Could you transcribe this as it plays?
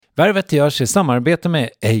Värvet görs i samarbete med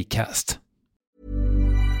Acast.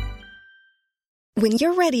 When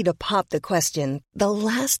you're ready to pop the question, the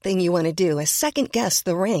last thing you want to do is second-guess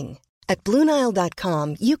the ring. At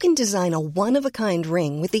BlueNile.com, you can design a one-of-a-kind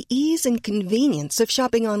ring with the ease and convenience of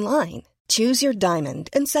shopping online. Choose your diamond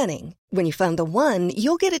and setting. When you find the one,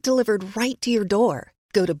 you'll get it delivered right to your door.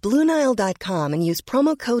 Go to BlueNile.com and use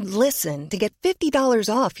promo code LISTEN to get $50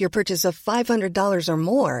 off your purchase of $500 or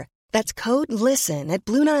more. That's code LISTEN at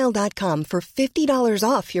BlueNile.com for $50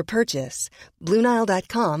 off your purchase.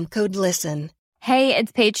 BlueNile.com, code LISTEN. Hey,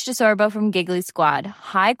 it's Paige DeSorbo from Giggly Squad.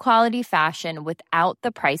 High quality fashion without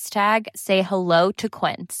the price tag. Say hello to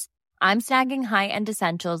Quince. I'm snagging high-end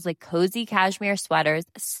essentials like cozy cashmere sweaters,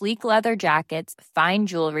 sleek leather jackets, fine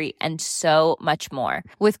jewelry, and so much more.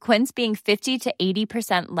 With Quince being 50 to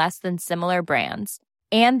 80% less than similar brands.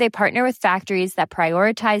 And they partner with factories that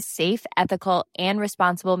prioritize safe, ethical, and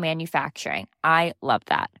responsible manufacturing. I love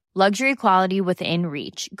that. Luxury quality within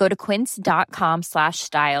reach. Go to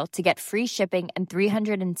quince.com/style to get free shipping and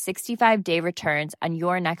 365-day returns on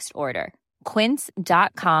your next order.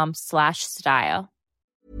 quince.com/style.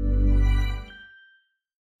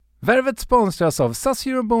 Värvet sponsras av SAS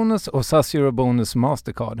Eurobonus och SAS Eurobonus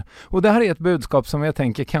Mastercard. Och det här är ett budskap som jag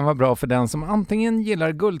tänker kan vara bra för den som antingen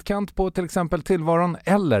gillar guldkant på till exempel tillvaron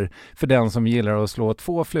eller för den som gillar att slå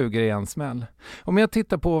 2 flugor i en smäll. Om jag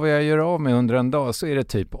tittar på vad jag gör av med under en dag så är det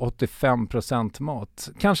typ 85% mat.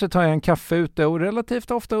 Kanske tar jag en kaffe ute och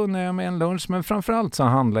relativt ofta unnar jag mig en lunch, men framförallt så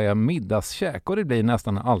handlar jag middagskäk och det blir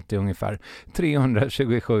nästan alltid ungefär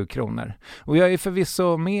 327 kronor. Och jag är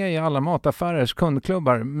förvisso med i alla mataffärers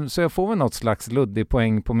kundklubbar så jag får väl något slags luddig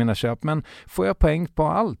poäng på mina köp, men får jag poäng på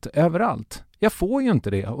allt, överallt? Jag får ju inte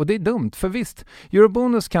det och det är dumt, för visst,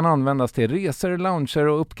 Eurobonus kan användas till resor, lounger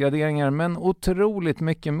och uppgraderingar, men otroligt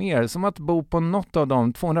mycket mer, som att bo på något av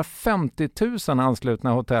de 250 000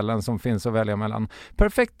 anslutna hotellen som finns att välja mellan.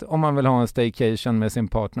 Perfekt om man vill ha en staycation med sin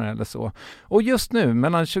partner eller så. Och just nu,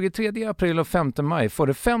 mellan 23 april och 5 maj, får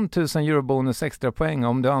du 5 000 Eurobonus extra poäng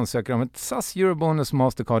om du ansöker om ett SAS Eurobonus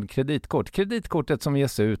Mastercard kreditkort. Kreditkortet som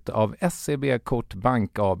ges ut av SEB Kort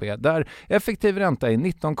Bank AB, där effektiv ränta är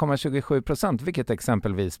 19,27%. Vilket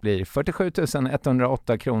exempelvis blir 47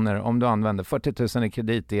 108 kronor om du använder 40 000 i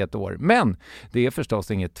kredit i ett år. Men det är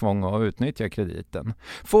förstås inget tvång att utnyttja krediten.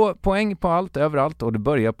 Få poäng på allt överallt och du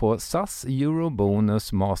börjar på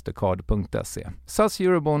saseurobonusmastercard.se.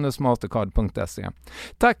 saseurobonusmastercard.se.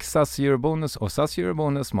 Tack SAS Eurobonus och SAS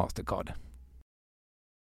Eurobonus Mastercard.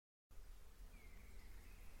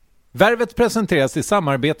 Värvet presenteras i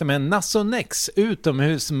samarbete med Nasonex,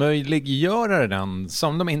 utomhusmöjliggöraren,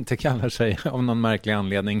 som de inte kallar sig av någon märklig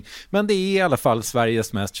anledning. Men det är i alla fall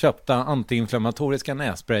Sveriges mest köpta antiinflammatoriska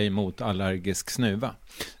nässpray mot allergisk snuva.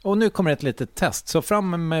 Och nu kommer ett litet test, så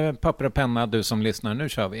fram med papper och penna du som lyssnar, nu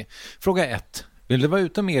kör vi. Fråga 1. Vill du vara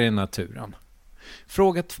ute mer i naturen?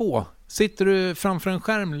 Fråga 2. Sitter du framför en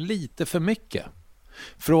skärm lite för mycket?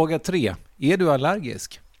 Fråga 3. Är du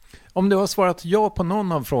allergisk? Om du har svarat ja på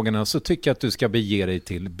någon av frågorna så tycker jag att du ska bege dig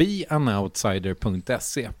till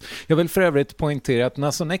beanoutsider.se. Jag vill för övrigt poängtera att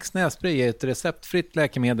Nasonex nässpray är ett receptfritt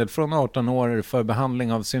läkemedel från 18 år för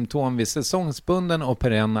behandling av symptom vid säsongsbunden och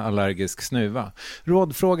perenn allergisk snuva.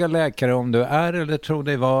 Rådfråga läkare om du är eller tror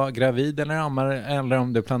dig vara gravid eller ammar, eller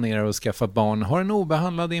om du planerar att skaffa barn, har en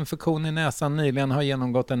obehandlad infektion i näsan, nyligen har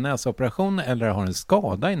genomgått en näsoperation eller har en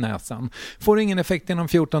skada i näsan. Får ingen effekt inom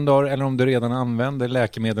 14 dagar eller om du redan använder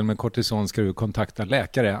läkemedel med kortison ska du kontakta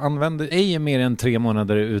läkare. Använd ej mer än 3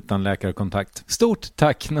 månader utan läkarkontakt. Stort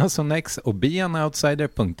tack Nasonex och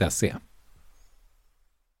beanoutsider.se.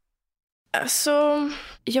 Alltså,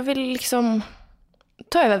 jag vill liksom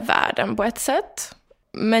ta över världen på ett sätt.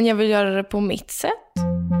 Men jag vill göra det på mitt sätt.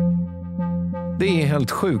 Det är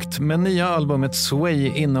helt sjukt, men nya albumet Sway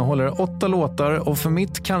innehåller 8 låtar och för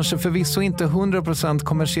mitt kanske förvisso inte 100%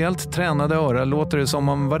 kommersiellt tränade öra låter det som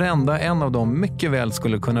om varenda en av dem mycket väl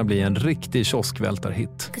skulle kunna bli en riktig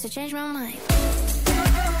kioskvältarhit.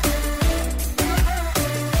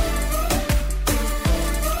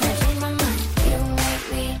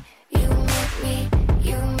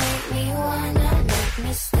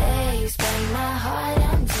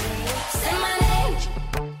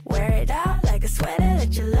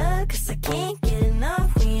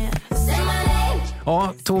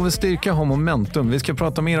 Ja, Toves styrka har momentum. Vi ska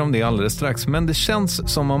prata mer om det alldeles strax. Men det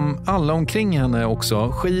känns som om alla omkring henne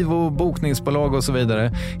också, skiv- bokningsbolag och så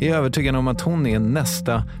vidare, är övertygade om att hon är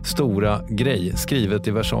nästa stora grej, skrivet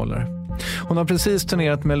i versaler. Hon har precis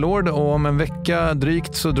turnerat med Lorde och om en vecka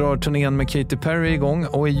drygt så drar turnén med Katy Perry igång.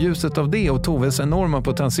 Och i ljuset av det och Toves enorma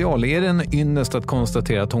potential är det en ynnest att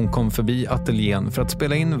konstatera att hon kom förbi ateljén för att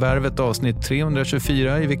spela in Värvet avsnitt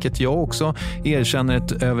 324, i vilket jag också erkänner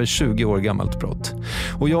ett över 20 år gammalt brott.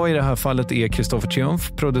 Och jag i det här fallet är Kristoffer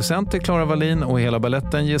Triumf, producent är Klara Wallin och hela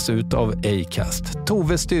balletten ges ut av Acast.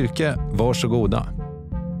 Tove Styrke, varsågoda.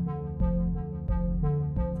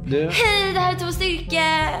 Hej, det här är Tove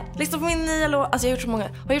Styrke. Liksom på min nya låt. Alltså jag har gjort så många.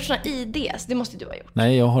 Har jag gjort såna IDs? Det måste du ha gjort.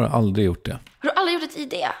 Nej, jag har aldrig gjort det. Har du aldrig gjort ett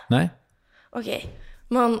ID? Nej. Okej.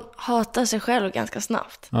 Man hatar sig själv ganska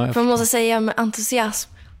snabbt. Ja, för man måste säga med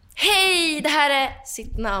entusiasm: hej, det här är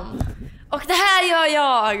sitt namn. Och det här gör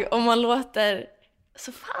jag. Och man låter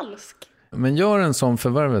så falsk. Men gör en sån för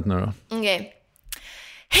Värvet nu då. Okej.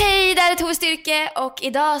 Hej, det här är Tove Styrke. Och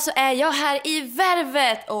idag så är jag här i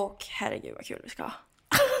Värvet. Och herregud vad kul vi ska ha.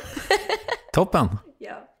 Toppen.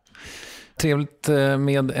 Ja. Trevligt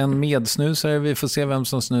med en medsnusare. Vi får se vem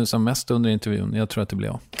som snusar mest under intervjun. Jag tror att det blir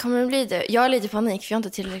jag. Kommer det bli det? Jag är lite panik för jag har inte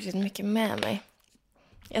tillräckligt mycket med mig.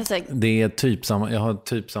 Det är typ samma. Jag har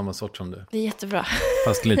typ samma sort som du. Det är jättebra.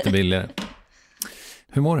 Fast lite billigare.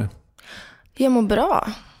 Hur mår du? Jag mår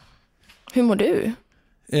bra. Hur mår du?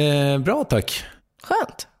 Bra, tack.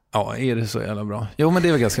 Skönt. Ja, är det så jävla bra? Jo, men det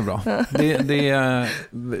är väl ganska bra.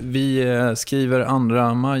 Vi skriver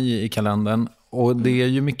 2 maj i kalendern. Och det är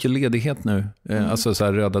ju mycket ledighet nu. Alltså så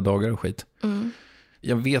här röda dagar och skit. Mm.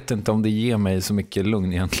 Jag vet inte om det ger mig så mycket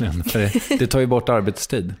lugn egentligen. För det tar ju bort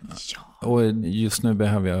arbetstid. Ja. Och just nu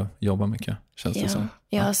behöver jag jobba mycket, känns det som.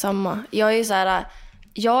 Jag har samma. Jag är ju så här,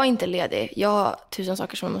 jag är inte ledig. Jag har 1000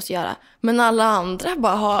 saker som jag måste göra. Men alla andra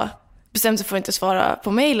bara har bestämt sig för att inte svara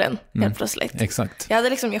på mejlen helt plötsligt. Exakt.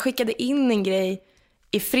 Jag skickade in en grej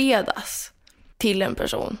i fredags till en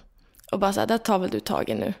person. Och bara så här, där tar väl du tag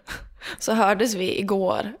i nu. Så hördes vi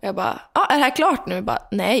igår. Jag bara, är det här klart nu? Jag bara,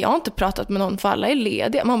 nej, jag har inte pratat med någon för alla är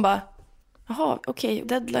lediga. Man bara, jaha, okej,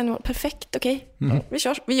 deadline, perfekt, okej.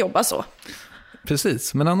 Vi jobbar så.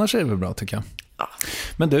 Precis, men annars är det väl bra tycker jag. Ja.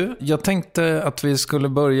 Men du, jag tänkte att vi skulle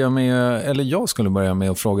börja med, eller jag skulle börja med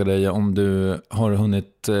att fråga dig om du har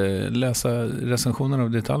hunnit läsa recensionen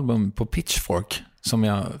av ditt album på Pitchfork, som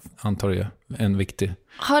jag antar är en viktig.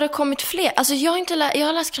 Har det kommit fler? Alltså jag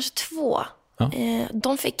har läst kanske 2. Ja.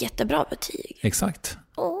 De fick jättebra betyg. Exakt.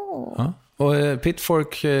 Ja. Och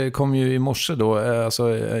Pitchfork kom ju i morse då,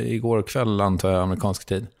 alltså igår kväll antar jag, amerikansk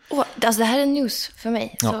tid. Alltså det här är news för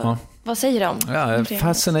mig. Så vad säger de?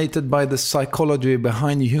 Fascinated by the psychology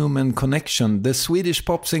behind human connection, the Swedish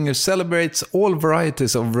pop singer celebrates all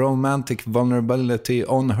varieties of romantic vulnerability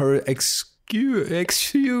on her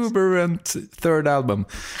exuberant third album.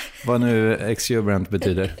 Vad nu exuberant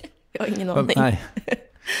betyder. Jag har ingen aning. Nej.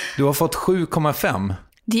 Du har fått 7,5.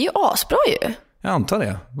 Det är ju asbra ju. Jag antar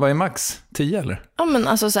det. Vad är max? 10 eller? Ja, men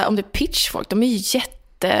alltså så här, om det är Pitchfork, de är ju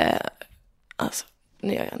alltså,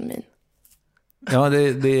 nu gör jag en min. Ja,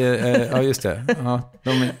 det är, ja just det. Ja,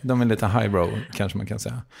 de är lite highbrow kanske man kan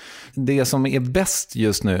säga. Det som är bäst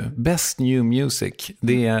just nu, Best New Music,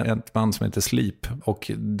 det är ett band som heter Sleep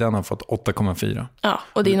och den har fått 8,4. Ja,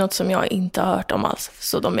 och det är något som jag inte har hört om alls,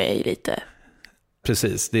 så de är ju lite...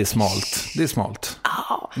 Precis, det är smalt. Det är smalt.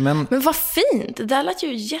 Ja, men vad fint. Det där lät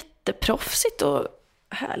ju jätteproffsigt och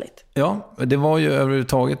härligt. Ja, det var ju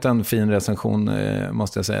överhuvudtaget en fin recension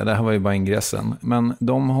måste jag säga. Det här var ju bara ingressen. Men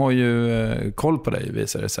de har ju koll på dig,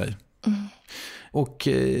 visar det sig. Mm. Och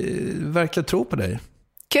verkar tro på dig.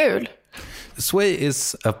 Kul. Sway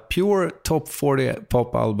is a pure top 40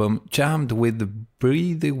 pop album jammed with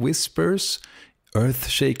breathy whispers,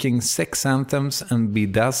 earth-shaking sex anthems and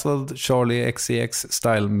bedazzled Charlie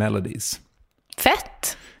XCX-style melodies.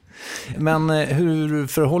 Fett! Men hur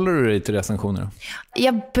förhåller du dig till recensioner?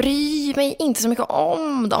 Jag bryr mig inte så mycket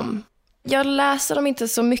om dem. Jag läser dem inte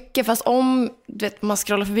så mycket, fast om man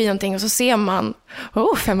scrollar förbi någonting och så ser man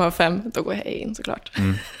 5 av 5, då går jag in såklart.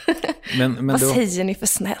 Mm. Men vad säger ni för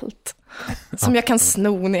snällt? Som jag kan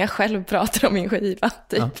sno när jag själv pratar om min skiva,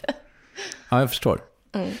 typ. Ja, jag förstår.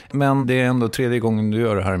 Mm. Men det är ändå 3:e gången du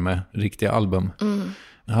gör det här med riktiga album. Mm.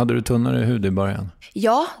 Hade du tunnare hud i början?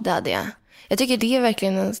 Ja, det hade jag. Jag tycker det är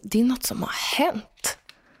verkligen det är något som har hänt.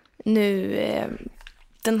 Nu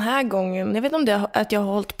den här gången, jag vet inte om det är att jag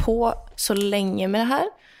har hållit på så länge med det här.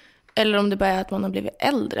 Eller om det bara är att man har blivit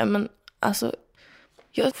äldre. Men alltså,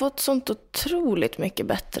 jag har fått sånt otroligt mycket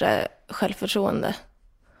bättre självförtroende.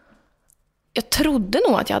 Jag trodde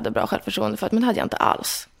nog att jag hade bra självförtroende för att, men det hade jag inte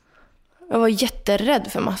alls. Jag var jätterädd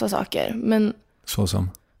för massa saker. Men, så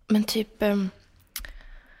som? Men typ,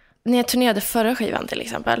 när jag turnerade förra skivan till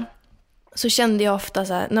exempel, så kände jag ofta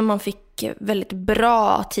så här, när man fick väldigt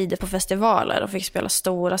bra tider på festivaler och fick spela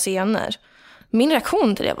stora scener, min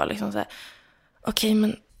reaktion till det var liksom så här, okej,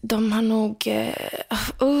 men de har nog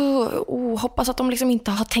hoppas att de liksom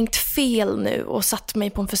inte har tänkt fel nu och satt mig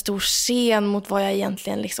på en för stor scen mot vad jag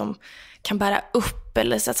egentligen liksom kan bära upp,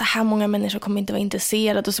 eller så här många människor kommer inte vara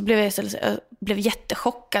intresserade. Och så blev jag blev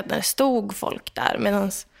jättechockad när det stod folk där,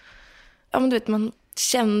 medans men du vet, man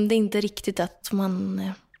kände inte riktigt att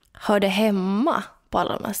man hörde hemma på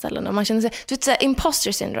alla de här ställena. Man kände sig, du vet, så här,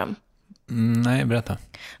 imposter syndrome. Nej, berätta.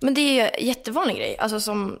 Men det är en jättevanlig grej, alltså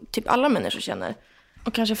som typ alla människor känner.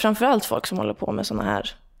 Och kanske framförallt folk som håller på med såna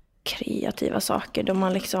här kreativa saker, då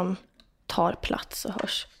man liksom tar plats och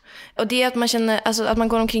hörs. Och det är att man känner, alltså att man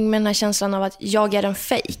går omkring med den här känslan av att jag är en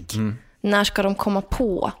fake. När ska de komma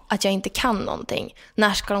på att jag inte kan någonting?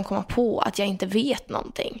 När ska de komma på att jag inte vet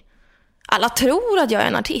någonting? Alla tror att jag är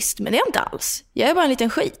en artist, men det är jag inte alls. Jag är bara en liten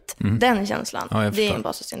skit. Den känslan, det är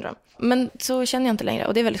imposter syndrome. Men så känner jag inte längre,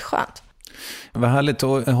 och det är väldigt skönt. Vad härligt.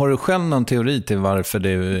 Och har du själv någon teori till varför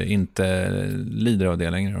du inte lider av det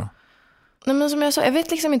längre då? Nej, men som jag sa, jag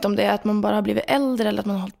vet liksom inte om det är att man bara har blivit äldre eller att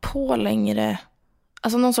man har hållit på längre.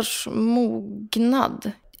 Alltså någon sorts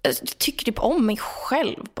mognad. Jag tycker typ om mig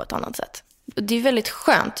själv på ett annat sätt. Det är väldigt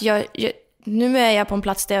skönt. Nu är jag på en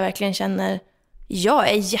plats där jag verkligen känner jag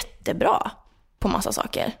är jättebra på massa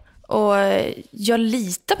saker. Och jag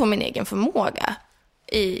litar på min egen förmåga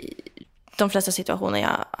i de flesta situationer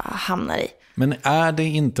jag hamnar i. Men är det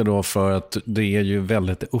inte då för att det är ju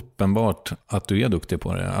väldigt uppenbart att du är duktig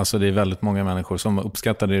på det? Alltså det är väldigt många människor som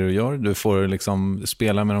uppskattar det du gör. Du får liksom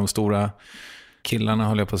spela med de stora killarna,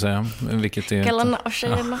 håller jag på att säga. Vilket är killarna och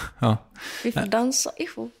tjejerna. Ja. Vi får dansa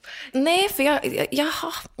ihop. Nej, för jag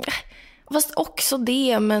fast också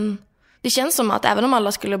det, men det känns som att även om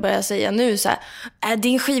alla skulle börja säga nu så här,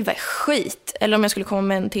 din skiva är skit, eller om jag skulle komma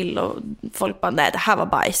med en till och folk bara, nej, det här var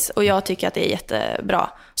bajs, och jag tycker att det är jättebra.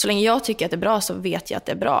 Så länge jag tycker att det är bra så vet jag att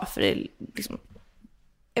det är bra, för det är liksom,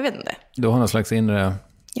 jag vet inte. Du har någon slags inre...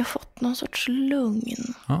 Jag har fått någon sorts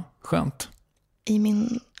lugn. Ja, skönt. I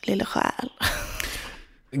min lilla själ.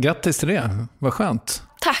 Grattis till det, vad skönt.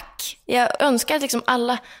 Tack. Jag önskar att liksom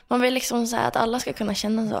alla, man vill liksom säga att alla ska kunna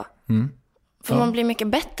känna så. För man blir mycket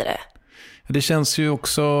bättre. Det känns ju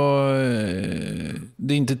också,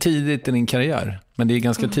 det är inte tidigt i din karriär, men det är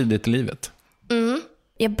ganska tidigt i livet.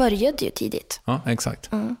 Jag började ju tidigt. Ja, exakt.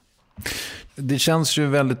 Det känns ju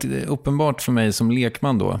väldigt uppenbart för mig som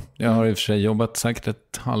lekman då. Jag har i och för sig jobbat säkert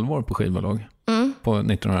ett halvår på skivbolag på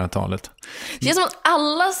 1900-talet. Det känns som att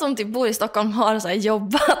alla som typ bor i Stockholm har så här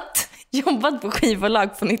jobbat på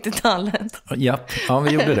skivbolag på 90-talet. Ja,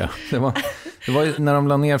 vi gjorde det. Det var ju, när de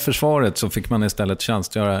la ner försvaret så fick man istället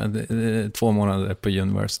tjänstgöra 2 månader på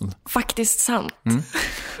Universal. Faktiskt sant.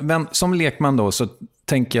 Men som lekman då så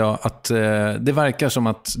tänker jag att det verkar som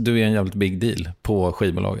att du är en jävligt big deal på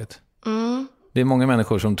skivbolaget. Det är många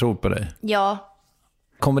människor som tror på dig. Ja.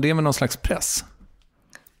 Kommer det med någon slags press?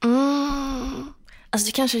 Alltså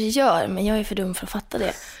det kanske det gör, men jag är för dum för att fatta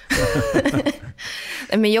det.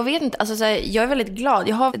 Men jag vet inte, alltså så här, jag är väldigt glad.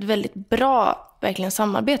 Jag har ett väldigt bra verkligen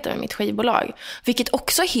samarbete med mitt skivbolag. Vilket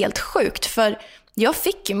också är helt sjukt, för jag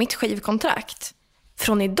fick ju mitt skivkontrakt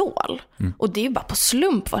från Idol. Och det är ju bara på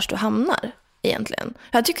slump vars du hamnar egentligen.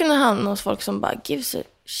 Jag tycker att hamna hos folk som bara gives a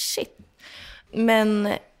shit.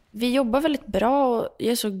 Men vi jobbar väldigt bra och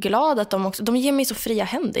jag är så glad att de ger mig så fria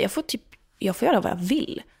händer. Jag får göra vad jag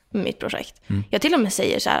vill med mitt projekt. Jag till och med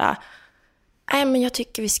säger så här: nej, men jag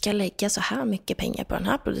tycker vi ska lägga så här mycket pengar på den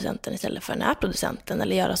här producenten istället för den här producenten,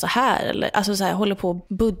 eller göra så här, eller alltså så här, håller på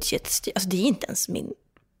budget. Alltså det är inte ens min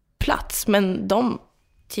plats, men de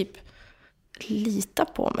typ litar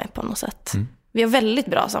på mig på något sätt. Vi har väldigt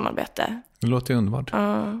bra samarbete. Det låter ju underbart.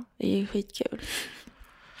 Ja, det är ju skitkul.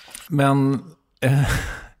 Men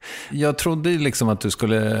jag trodde liksom att du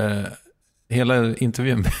skulle... Hela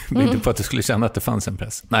intervjun byggde på att du skulle känna att det fanns en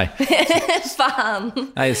press. Nej.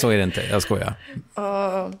 Fan. Nej, så är det inte. Jag skojar.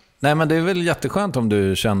 Nej, men det är väl jätteskönt om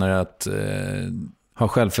du känner att ha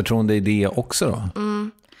självförtroende i det också då.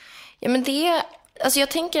 Ja, men det... Alltså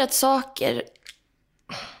jag tänker att saker...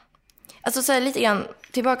 Alltså så här, lite grann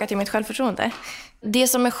tillbaka till mitt självförtroende. Det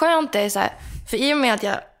som är skönt är så här... För i och med att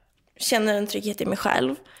jag känner en trygghet i mig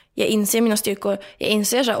själv, jag inser mina styrkor, jag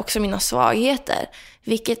inser så här också mina svagheter.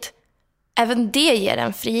 Vilket... Även det ger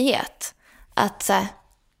en frihet. Att så här,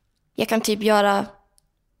 jag kan typ göra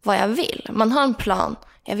vad jag vill. Man har en plan.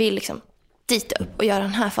 Jag vill liksom dit upp och göra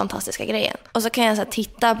den här fantastiska grejen. Och så kan jag så här,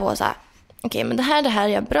 titta på så här, okej, men det här är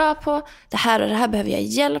jag bra på. Det här och det här behöver jag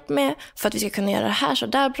hjälp med. För att vi ska kunna göra det här så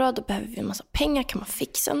där bra, då behöver vi en massa pengar. Kan man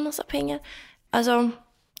fixa en massa pengar? Alltså,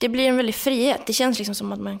 det blir en väldig frihet. Det känns liksom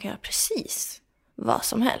som att man kan göra precis vad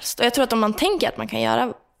som helst. Och jag tror att om man tänker att man kan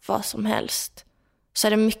göra vad som helst, så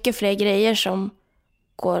är det mycket fler grejer som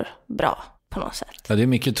går bra på något sätt. Ja, det är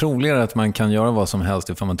mycket troligare att man kan göra vad som helst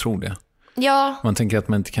ifall man tror det. Ja. Man tänker att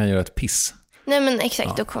man inte kan göra ett piss. Nej, men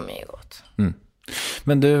exakt, då kommer jag åt.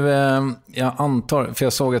 Men du, jag antar, för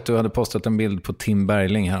jag såg att du hade postat en bild på Tim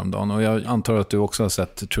Bergling häromdagen, och jag antar att du också har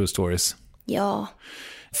sett True Stories. Ja.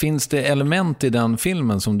 Finns det element i den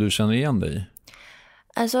filmen som du känner igen dig i?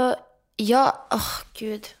 Alltså, jag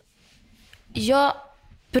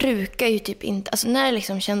brukar ju typ inte, alltså när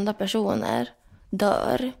liksom kända personer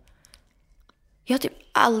dör, jag typ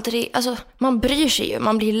aldrig, alltså man bryr sig ju,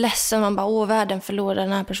 man blir ledsen, man bara, världen förlorar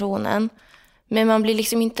den här personen. Men man blir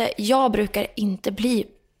liksom inte, jag brukar inte bli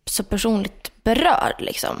så personligt berörd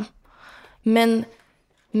liksom. Men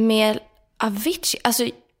med Avicii, alltså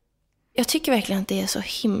jag tycker verkligen att det är så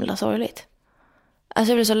himla sorgligt.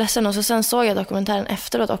 Alltså jag blev så ledsen, och så sen såg jag dokumentären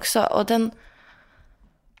efteråt också, och den,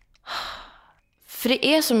 för det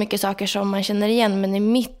är så mycket saker som man känner igen, men i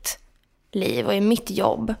mitt liv och i mitt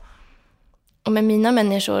jobb och med mina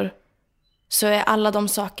människor så är alla de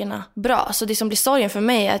sakerna bra. Så det som blir sorgen för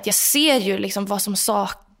mig är att jag ser ju liksom vad som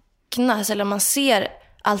saknas, eller man ser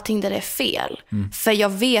allting där det är fel. För jag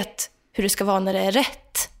vet hur det ska vara när det är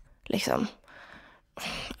rätt. Liksom.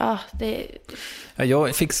 Ja,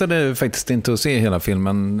 jag fixade faktiskt inte att se hela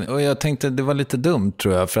filmen, och jag tänkte det var lite dumt,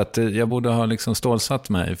 tror jag, för att jag borde ha liksom stålsatt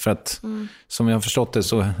mig, för att som jag har förstått det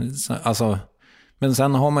så alltså, men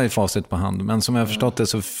sen har man ju facit på hand, men som jag har förstått det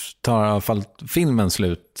så tar i alla fall filmen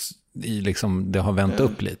slut i liksom, det har vänt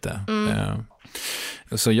upp lite.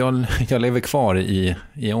 Så jag lever kvar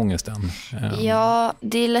i ångesten. Ja,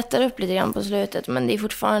 det lättar upp lite grann på slutet, men det är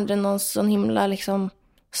fortfarande någon sån himla liksom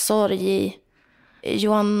sorg i.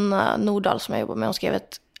 Johanna Nordahl som jag jobbar med, hon skrev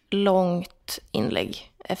ett långt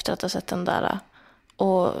inlägg efter att ha sett den där,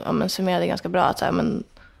 och summerade ganska bra att så här, men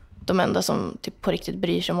de enda som typ på riktigt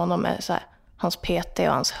bryr sig om honom är så här, hans PT och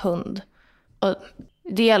hans hund. Och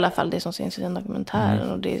det är i alla fall det som syns i den dokumentären,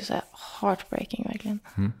 och det är så här heartbreaking verkligen.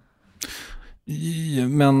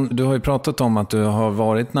 Men du har ju pratat om att du har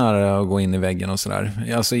varit nära att gå in i väggen och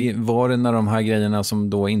sådär. Alltså, var det när de här grejerna som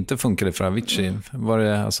då inte funkade för Avicii? Var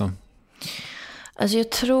det alltså... Alltså jag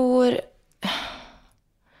tror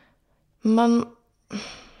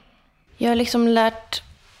jag har liksom lärt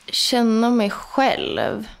känna mig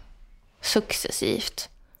själv successivt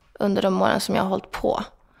under de åren som jag har hållit på.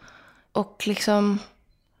 Och liksom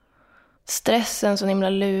stressen, så himla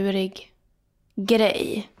lurig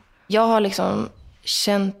grej. Jag har liksom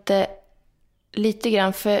känt det lite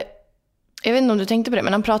grann, för jag vet inte om du tänkte på det,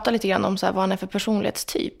 men han pratar lite grann om så här, vad han är för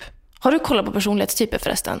personlighetstyp. Har du kollat på personlighetstyper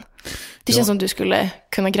förresten? Det känns som du skulle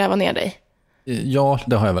kunna gräva ner dig. Ja,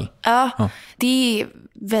 det har jag väl. Ja. Det är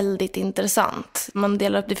väldigt intressant. Man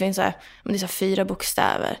delar upp, det finns så här, men det är så här 4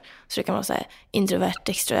 bokstäver. Så det kan vara så här introvert,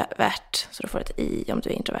 extrovert. Så du får ett I om du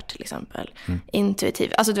är introvert till exempel.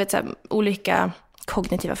 Intuitiv. Alltså du vet så här, olika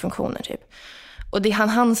kognitiva funktioner typ. Och det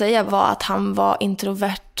han säger var att han var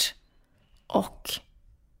introvert och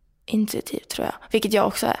intuitiv, tror jag. Vilket jag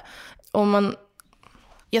också är.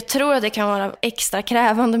 Jag tror att det kan vara extra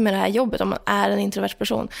krävande med det här jobbet om man är en introvert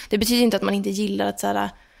person. Det betyder inte att man inte gillar att så här,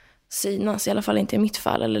 synas, i alla fall inte i mitt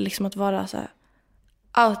fall, eller liksom att vara så här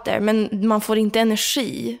out there. Men man får inte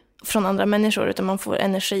energi från andra människor, utan man får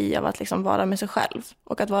energi av att liksom vara med sig själv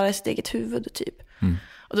och att vara i sitt eget huvud typ.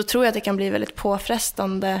 Och då tror jag att det kan bli väldigt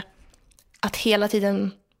påfrestande att hela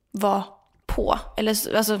tiden vara på.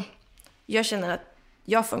 Eller, alltså, jag känner att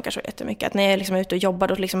jag funkar så jättemycket att när jag liksom är ute och jobbar,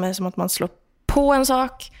 då liksom är det som att man slår på en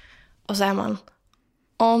sak och så är man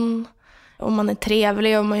on, och man är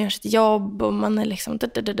trevlig och man gör sitt jobb och man är liksom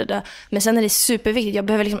men sen är det superviktigt, jag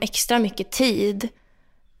behöver liksom extra mycket tid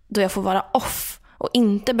då jag får vara off och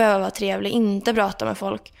inte behöva vara trevlig, inte prata med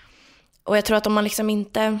folk. Och jag tror att om man liksom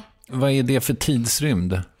inte... Vad är det för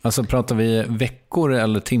tidsrymd? Alltså pratar vi veckor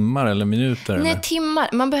eller timmar eller minuter? Nej, eller? Timmar.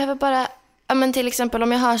 Man behöver bara, men till exempel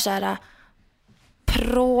om jag har så här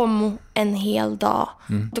promo en hel dag,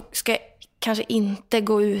 då ska jag kanske inte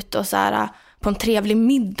gå ut och så här på en trevlig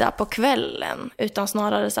middag på kvällen, utan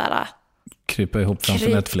snarare så här krypa ihop framför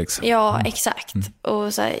Netflix. Ja, exakt.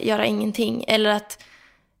 Och så här, göra ingenting. Eller att,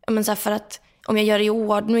 men så här, för att om jag gör i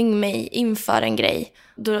ordning mig inför en grej,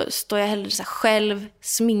 då står jag hellre så här själv,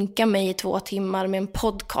 sminka mig i 2 timmar med en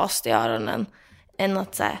podcast i öronen, än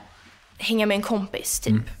att så här, hänga med en kompis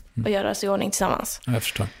typ och göra sig i ordning tillsammans. Jag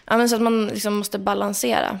förstår. Ja, men så att man liksom måste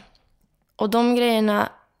balansera. Och de grejerna,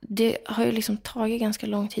 det har ju liksom tagit ganska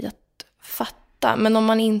lång tid att fatta. Men om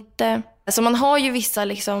man inte... Alltså man har ju vissa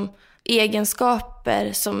liksom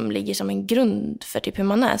egenskaper som ligger som en grund för typ hur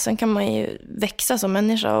man är. Sen kan man ju växa som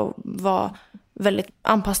människa och vara väldigt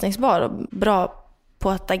anpassningsbar och bra på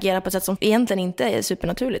att agera på ett sätt som egentligen inte är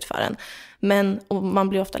supernaturligt för en. Och man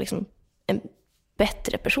blir ofta liksom en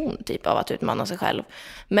bättre person typ av att utmana sig själv.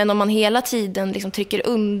 Men om man hela tiden liksom trycker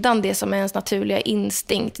undan det som är ens naturliga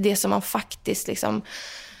instinkt, det som man faktiskt liksom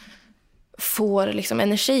får liksom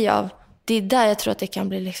energi av, det är där jag tror att det kan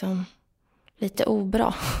bli liksom lite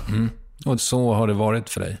obra. Och så har det varit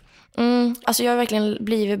för dig? Alltså jag har verkligen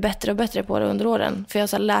blivit bättre och bättre på det under åren. För jag har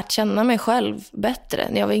så här lärt känna mig själv bättre.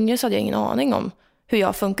 När jag var yngre så hade jag ingen aning om hur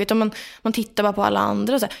jag funkar. Utan man tittar bara på alla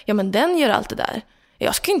andra och säger, ja men den gör allt det där.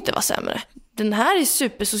 Jag ska inte vara sämre. Den här är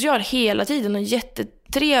supersocial hela tiden och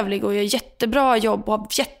jättetrevlig och gör jättebra jobb och har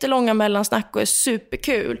jättelånga mellansnack och är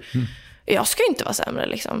superkul. Jag ska inte vara sämre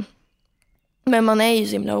liksom. Men man är ju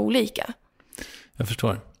så himla olika. Jag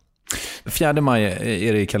förstår. 4 maj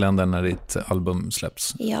är det i kalendern när ditt album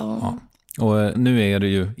släpps. Ja. Och nu är det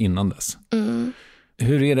ju innan dess.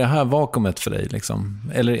 Hur är det här vakuumet för dig?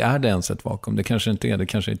 Liksom? Eller är det ens ett vakuum? Det kanske inte är. Det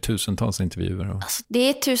kanske är tusentals intervjuer. Alltså, det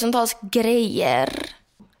är tusentals grejer.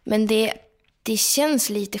 Men det känns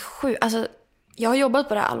lite sjukt. Alltså, jag har jobbat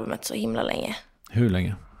på det här albumet så himla länge. Hur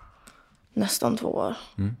länge? Nästan 2 år.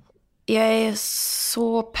 Jag är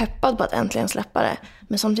så peppad på att äntligen släppa det.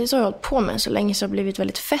 Men samtidigt så har jag hållit på med det så länge så har jag blivit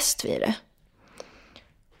väldigt fäst vid det.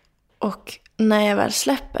 Och när jag väl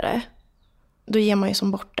släpper det, då ger man ju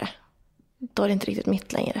som bort det. Då är det inte riktigt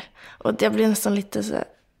mitt längre. Och jag blir nästan lite så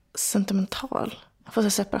sentimental. Jag får så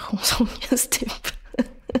separationsångest typ.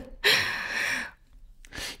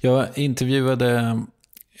 Jag intervjuade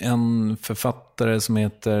en författare som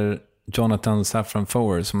heter Jonathan Safran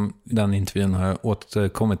Foer, som den intervjun har jag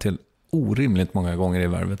återkommit till orimligt många gånger i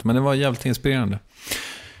Värvet, men det var jävligt inspirerande.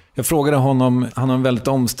 Jag frågade honom, han har en väldigt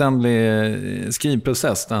omständlig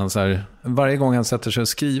skrivprocess där han så här, varje gång han sätter sig att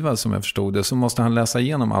skriva, som jag förstod det, så måste han läsa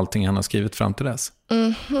igenom allting han har skrivit fram till dess.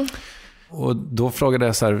 Och då frågade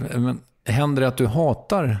jag så här, men händer det att du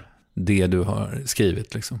hatar det du har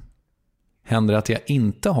skrivit liksom? Händer det att jag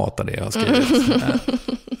inte hatar det jag har skrivit?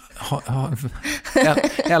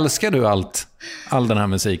 Älskar du all den här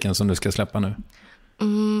musiken som du ska släppa nu?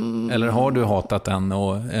 Eller har du hatat den?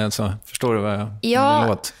 Och, alltså, förstår du vad jag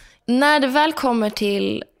vill åt? När det väl kommer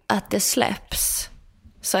till att det släpps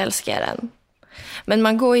så älskar jag den. Men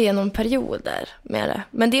man går igenom perioder med det.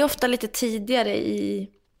 Men det är ofta lite tidigare i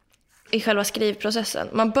själva skrivprocessen.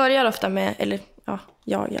 Man börjar ofta med, eller ja,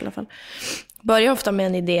 jag i alla fall, börjar ofta med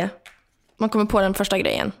en idé. Man kommer på den första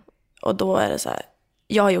grejen. Och då är det så här,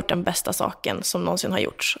 jag har gjort den bästa saken som någonsin har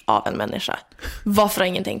gjorts av en människa. Varför har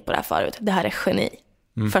ingen tänkt på det här förut? Det här är geni.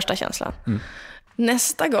 Första känslan.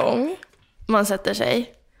 Nästa gång man sätter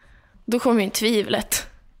sig, då kommer ju tvivlet.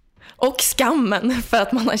 Och skammen för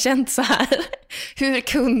att man har känt så här. Hur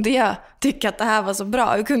kunde jag tycka att det här var så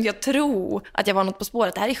bra? Hur kunde jag tro att jag var något på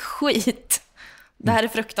spåret? Det här är skit. Det här är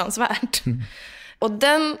fruktansvärt. Och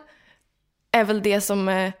den är väl det som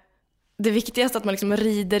är det viktigaste, att man liksom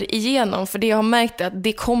rider igenom. För det jag har märkt är att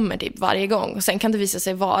det kommer typ varje gång. Och sen kan det visa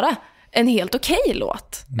sig vara en helt okej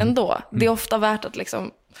låt ändå. Det är ofta värt att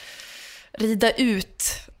liksom rida ut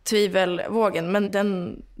tvivelvågen. Men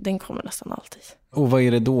den kommer nästan alltid. Och vad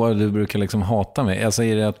är det då du brukar liksom hata med? Alltså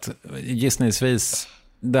är det att gissningsvis,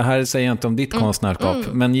 det här säger jag inte om ditt konstnärskap,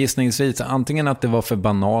 men gissningsvis antingen att det var för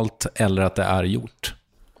banalt eller att det är gjort.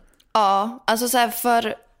 Ja, alltså så här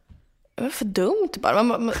för dumt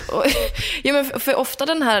bara. Ja, men för ofta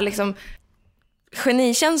den här liksom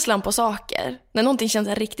genikänslan på saker, när någonting känns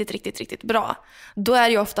riktigt, riktigt, riktigt bra, då är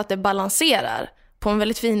det ju ofta att det balanserar på en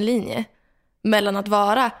väldigt fin linje mellan att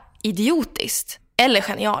vara idiotiskt eller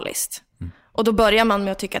genialiskt. Och då börjar man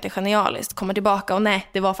med att tycka att det är genialiskt, kommer tillbaka och nej,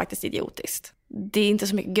 det var faktiskt idiotiskt. Det är inte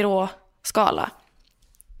så mycket grå skala.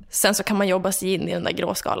 Sen så kan man jobba sig in i den där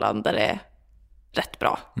grå skalan där det är rätt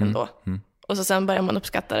bra ändå. Och så sen börjar man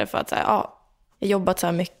uppskatta det för att säga, ja, jag har jobbat så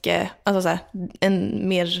här mycket, alltså så här, en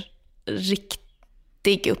mer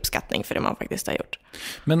riktig uppskattning för det man faktiskt har gjort.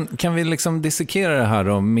 Men kan vi liksom dissekera det här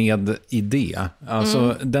då med idé?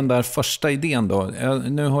 Alltså den där första idén då.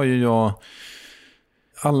 Nu har ju jag,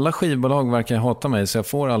 alla skivbolag verkar hata mig så jag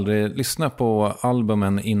får aldrig lyssna på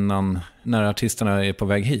albumen innan, när artisterna är på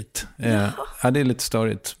väg hit. Ja, det är lite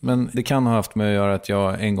störigt. Men det kan ha haft med att göra att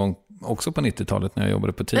jag en gång, också på 90-talet när jag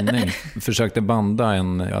jobbade på tidning, försökte banda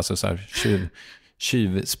alltså så här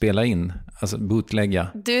tjuv spela in, alltså bootlägga.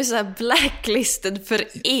 Du är så här blacklisted för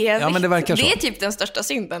evigt. Ja, men det verkar så. Det är typ den största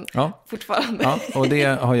synden fortfarande. Ja, och det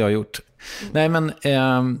har jag gjort. Nej, men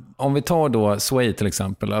om vi tar då Sway till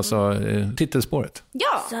exempel, alltså titelspåret.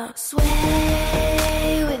 Ja. So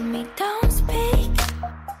sway with me, don't speak.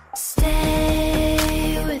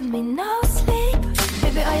 Stay with me, no sleep.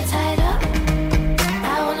 Baby, are you tied up?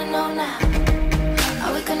 I wanna know now.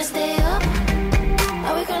 Are we gonna stay up?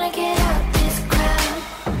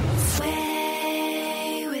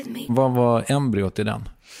 Vad var embryot i den?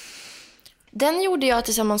 Den gjorde jag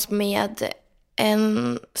tillsammans med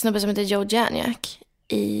en snubbe som heter Joe Janiak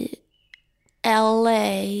i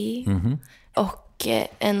LA. Och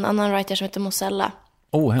en annan writer som heter Mosella.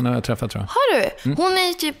 Henne har jag träffat, tror jag. Har du? Hon är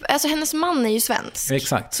ju typ, alltså hennes man är ju svensk.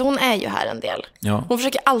 Exakt. Så hon är ju här en del. Ja. Hon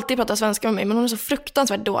försöker alltid prata svenska med mig, men hon är så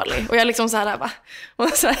fruktansvärt dålig. Och jag liksom så här bara, hon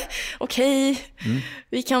är så här, okej,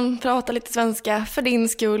 vi kan prata lite svenska för din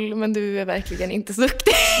skull, men du är verkligen inte så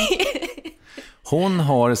duktig. Hon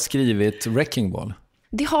har skrivit Wrecking Ball.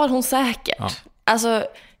 Det har hon säkert. Ja. Alltså,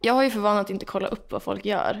 jag har ju för vana att inte kolla upp vad folk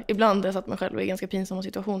gör. Ibland har jag satt mig själv i ganska pinsamma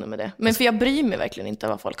situationer med det. Men för jag bryr mig verkligen inte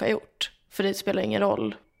vad folk har gjort. För det spelar ingen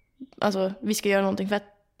roll. Alltså, vi ska göra någonting fett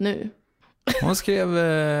nu. Hon skrev,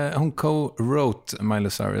 hon co-wrote Miley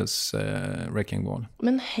Cyrus Wrecking Ball.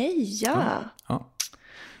 Men heja! Ja.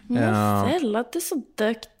 Mosella, det är så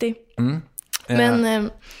duktig.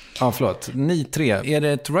 Men... förlåt. Ni tre, är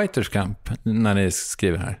det ett writers camp när ni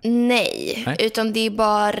skriver här? Nej, utan det är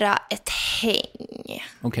bara ett häng.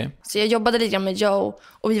 Okej. Så jag jobbade lite grann med Joe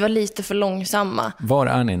och vi var lite för långsamma. Var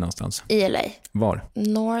är ni någonstans? I LA. Var?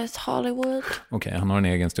 North Hollywood. Okej, han har en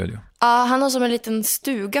egen studio. Ja, han har som en liten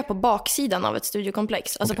stuga på baksidan av ett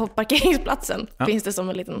studiokomplex. Alltså på parkeringsplatsen finns det som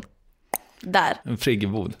en liten... Där. En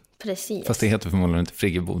friggebod. Precis. Fast det heter förmodligen inte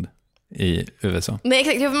friggebod i USA. Nej,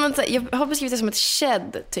 exakt. Jag har beskrivit det som ett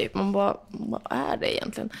shed, typ. Man bara, vad är det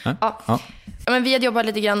egentligen? Ja. Men vi hade jobbat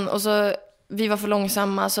lite grann och så... Vi var för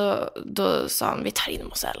långsamma, så då sa han, vi tar in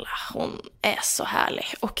Mosella. Hon är så härlig.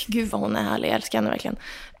 Och gud vad hon är härlig, jag älskar henne verkligen.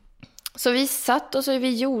 Så vi satt och så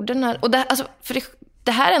vi gjorde den här... Och det, alltså, för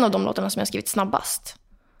det här är en av de låtarna som jag har skrivit snabbast.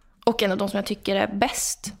 Och en av de som jag tycker är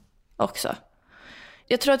bäst också.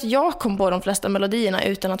 Jag tror att jag kom på de flesta melodierna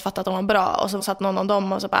utan att fatta att de var bra. Och så satt någon av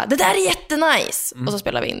dem och så bara, det där är jättenice! Och så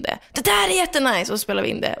spelade vi in det. Det där är jättenice! Och så spelade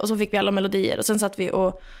vi in det. Och så fick vi alla melodier. Och sen satt vi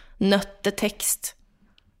och nötte text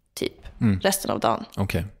typ resten av dagen.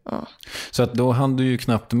 Okej. Så att då hann du ju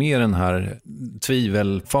knappt med den här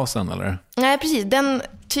tvivelfasen, eller? Nej, precis. Den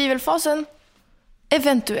tvivelfasen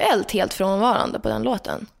eventuellt helt frånvarande på den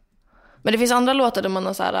låten. Men det finns andra låtar där man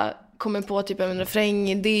har så här, kommer på typ en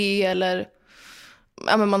refrängidé eller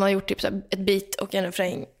men man har gjort typ så här ett beat och en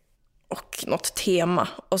refräng och något tema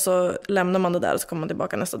och så lämnar man det där och så kommer man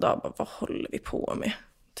tillbaka nästa dag och bara, vad håller vi på med?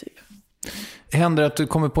 Typ. Händer det att du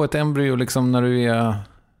kommer på ett embryo liksom när du är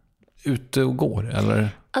ute och går, eller?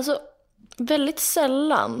 Alltså, väldigt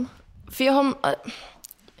sällan. För jag har...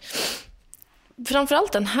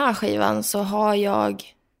 Framförallt den här skivan så har jag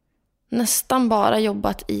nästan bara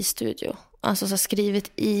jobbat i studio. Alltså så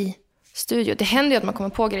skrivit i studio. Det händer ju att man kommer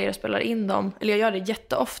på grejer och spelar in dem. Eller jag gör det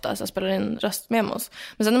jätteofta, så jag spelar in röstmemos.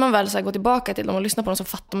 Men sen när man väl så här går tillbaka till dem och lyssnar på dem så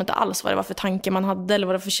fattar man inte alls vad det var för tanke man hade eller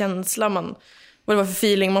vad det var för känsla vad det var för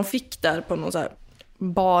feeling man fick där på någon så här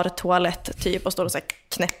bartoalett typ och står och så här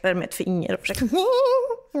knäpper med ett finger och försöker...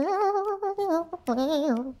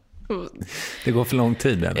 Det går för lång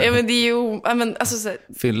tid, eller? Ja, men det är ju... alltså, så här...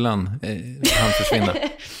 Fyllan, han försvinner.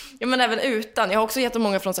 Ja, men även utan. Jag har också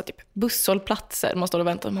jättemånga från så här, typ busshållplatser. Man står och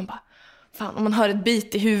väntar och man bara... Fan, om man hör ett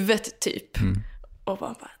bit i huvudet typ. Och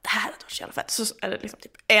bara, det här är då så jävla fett. Så är det liksom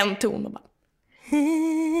typ en ton och bara...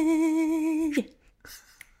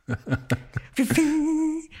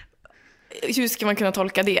 Hur ska man kunna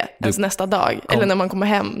tolka det ens nästa dag? Eller när man kommer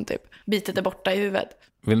hem, typ. Bitet är borta i huvudet.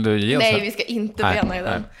 Vill du ge oss? Nej, vi ska inte bena i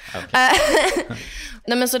den.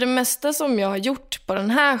 Nej, men så det mesta som jag har gjort på den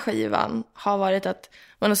här skivan har varit att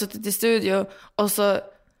man har suttit i studio och så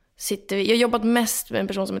sitter vi... Jag har jobbat mest med en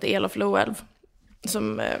person som heter Elof Loelv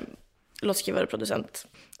som låtskrivare och producent.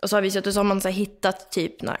 Och så har vi suttit och så har man så här hittat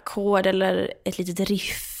typ en ackord eller ett litet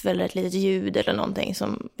riff eller ett litet ljud eller någonting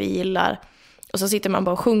som vi gillar. Och så sitter man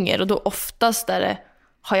bara och sjunger och då oftast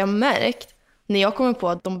har jag märkt när jag kommer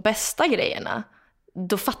på de bästa grejerna,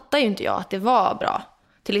 då fattar ju inte jag att det var bra.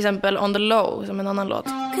 Till exempel On the Low som en annan låt.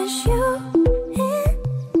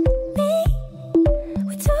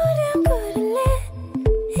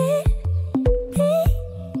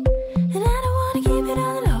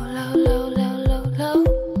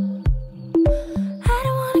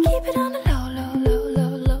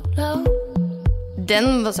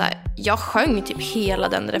 Den var så här, jag sjöng typ hela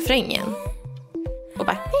den refrängen och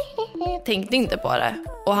bara tänkte inte på det.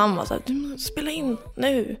 Och han var så här, du spela in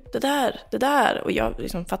nu, det där. Och jag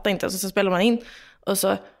liksom fattade inte, så spelar man in. Och så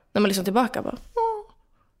när man liksom tillbaka bara,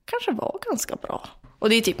 kanske var ganska bra. Och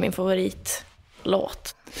det är typ min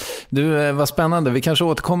favoritlåt. Du, vad spännande. Vi kanske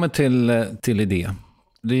återkommer till idé.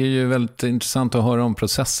 Det är ju väldigt intressant att höra om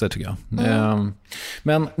processer, tycker jag.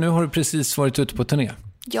 Men nu har du precis varit ute på turné.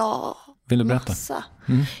 Ja. Vill du berätta?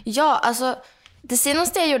 Ja, alltså det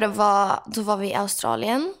senaste jag gjorde då var vi i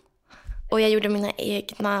Australien. Och jag gjorde mina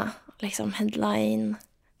egna liksom headline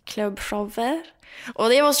klubbshower. Och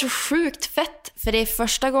det var så sjukt fett, för det är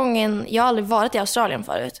första gången, jag har aldrig varit i Australien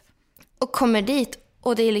förut. Och kommer dit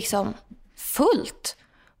och det är liksom fullt.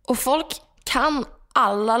 Och folk kan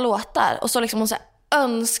alla låtar. Och så liksom hon så här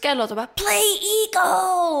önskar låtar och bara Play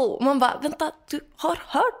Ego! Och man bara, vänta, du har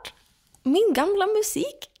hört min gamla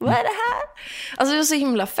musik? Vad är det här? Alltså det var så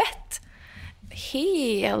himla fett.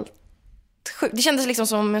 Helt sjukt. Det kändes liksom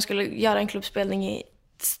som om jag skulle göra en klubbspelning i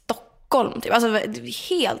Stockholm typ. Alltså det var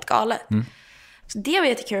helt galet. Så det var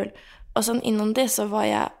jättekul. Och sen innan det så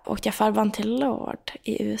åkte jag förband till Lord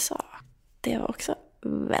i USA. Det var också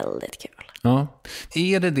väldigt kul. Ja.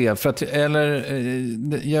 Är det för att,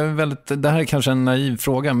 jag är väldigt, det här är kanske en naiv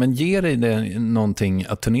fråga, men ger dig det någonting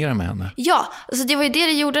att turnera med henne? Ja, alltså det var ju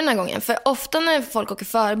det gjorde den här gången. För ofta när folk åker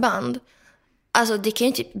förband, alltså det kan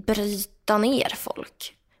ju typ bryta ner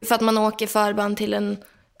folk. För att man åker förband till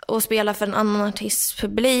och spelar för en annan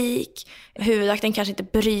artistpublik. Huvudakten kanske inte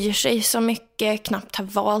bryr sig så mycket, knappt har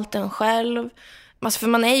valt den själv. Alltså för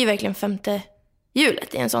man är ju verkligen femte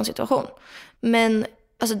hjulet i en sån situation. Men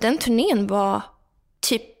alltså den turnén var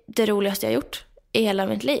typ det roligaste jag gjort i hela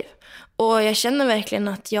mitt liv. Och jag känner verkligen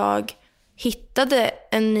att jag hittade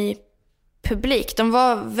en ny publik. De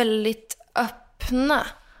var väldigt öppna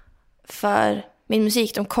för min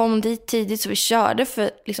musik. De kom dit tidigt så vi körde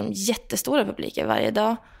för liksom jättestora publiker varje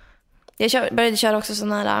dag. Jag började köra också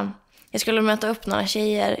sådana här, jag skulle möta upp några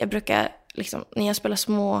tjejer. Jag brukar liksom, när jag spelar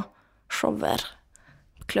små shower,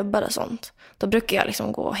 klubbar och sånt, då brukar jag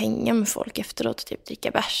liksom gå och hänga med folk efteråt och typ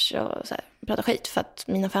dricka bärs och så här, prata skit, för att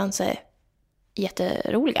mina fans är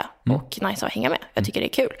jätteroliga och nice att hänga med. Jag tycker det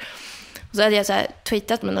är kul. Och så hade jag så här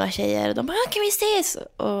tweetat med några tjejer och de bara, kan vi ses?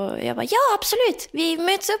 Och jag bara, ja absolut, vi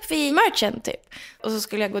möts upp vid merchant typ. Och så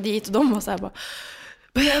skulle jag gå dit och de var så här bara,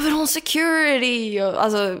 behöver hon security? Och,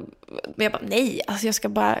 alltså, men jag bara, nej, alltså jag ska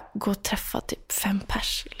bara gå och träffa typ 5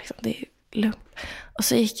 pers liksom. Det är lugnt. Och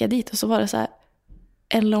så gick jag dit och så var det så här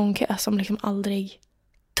en lång kö som liksom aldrig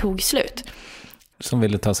tog slut. Som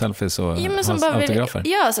ville ta selfies och autografer?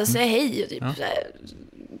 Ja, så säga hej och typ så här.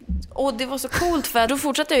 Och det var så coolt, för då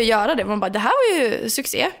fortsatte jag göra det. Man bara, det här var ju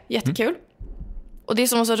succé, jättekul. Och det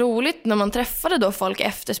som var så roligt när man träffade då folk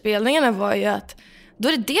efter spelningarna var ju att då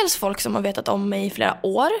är det dels folk som har vetat om mig i flera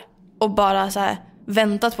år och bara så här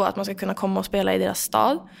väntat på att man ska kunna komma och spela i deras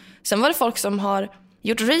stad. Sen var det folk som har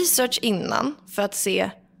gjort research innan för att se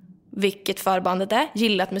vilket förbandet är,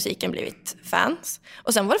 gillat musiken, blivit fans.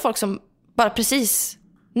 Och sen var det folk som bara precis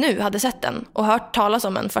nu hade sett den och hört talas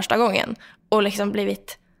om den första gången och liksom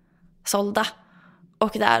blivit sålda.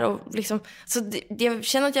 Och där och liksom, så jag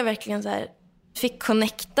känner att jag verkligen så här fick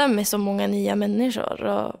connecta med så många nya människor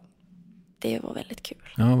och det var väldigt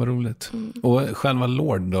kul. Ja, vad roligt. Och själva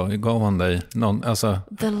Lord då, gav hon dig någon, alltså...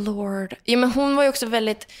 The Lord. Ja, men hon var ju också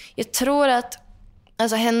väldigt, jag tror att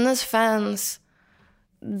alltså hennes fans,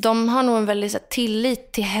 de har nog en väldigt så här,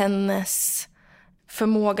 tillit till hennes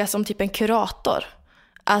förmåga som typ en kurator.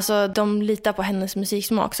 Alltså de litar på hennes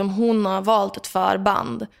musiksmak. Som hon har valt ett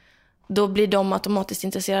förband, då blir de automatiskt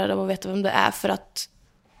intresserade av att veta vem det är, för att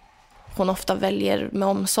hon ofta väljer med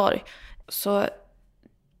omsorg. Så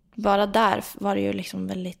bara där var det ju liksom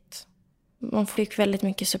väldigt, man fick väldigt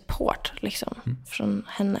mycket support liksom från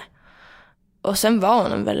henne. Och sen var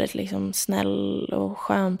hon en väldigt liksom snäll och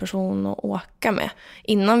skön person att åka med.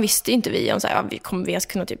 Innan visste inte vi om så här, ja, vi kommer vi ens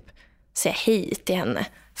kunna typ säga hej till henne.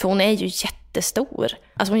 För hon är ju jättestor.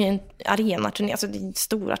 Alltså hon är en arenaturné, alltså det är en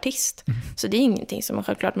stor artist. Så det är ingenting som är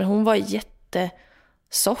självklart. Men hon var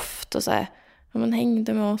jättesoft och så här, ja, man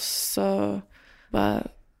hängde med oss och bara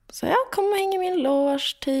så här, ja, kom och häng i min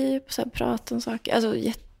loge typ, så här, prata om saker. Alltså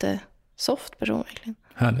jättesoft person verkligen.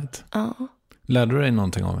 Härligt. Ja. Lärde du dig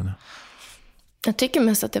någonting av henne? Jag tycker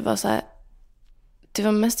mest att det var så här, det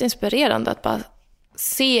var mest inspirerande att bara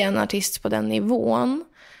se en artist på den nivån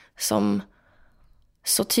som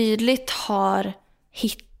så tydligt har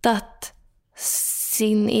hittat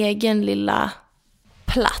sin egen lilla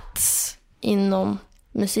plats inom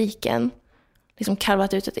musiken, liksom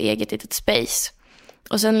karvat ut ett eget litet space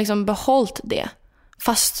och sen liksom behållit det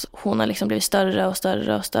fast hon har liksom blivit större och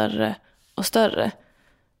större och större och större.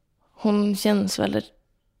 Hon känns väldigt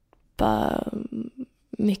bara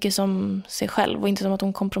mycket som sig själv och inte som att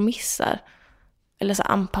hon kompromissar eller så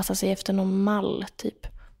anpassar sig efter någon mall typ.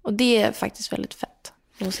 Och det är faktiskt väldigt fett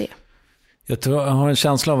att se. Jag har en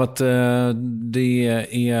känsla av att det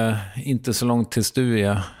är inte så långt tills du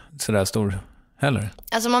är sådär stor heller.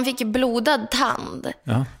 Alltså man fick ju blodad tand.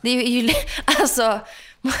 Ja. Det är ju alltså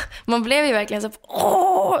man blev ju verkligen så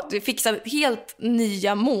du fick så helt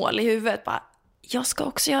nya mål i huvudet bara. jag ska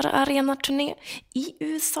också göra arenaturné i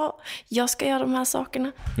USA. Jag ska göra de här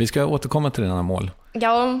sakerna. Vi ska återkomma till dina mål.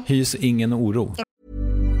 Ja. Hys ingen oro.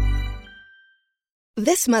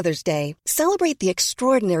 This Mother's Day, celebrate the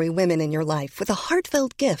extraordinary women in your life with a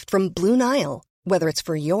heartfelt gift from Blue Nile. Whether it's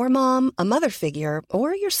for your mom, a mother figure,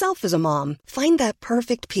 or yourself as a mom, find that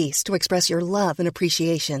perfect piece to express your love and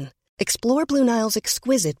appreciation. Explore Blue Nile's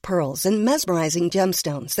exquisite pearls and mesmerizing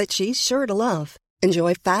gemstones that she's sure to love.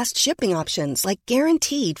 Enjoy fast shipping options like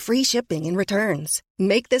guaranteed free shipping and returns.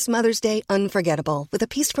 Make this Mother's Day unforgettable with a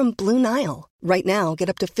piece from Blue Nile. Right now, get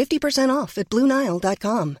up to 50% off at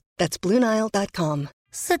BlueNile.com. That's BlueNile.com.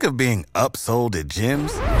 Sick of being upsold at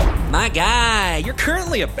gyms? My guy, you're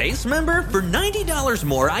currently a base member. For $90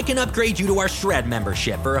 more, I can upgrade you to our Shred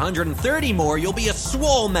membership. For $130 more, you'll be a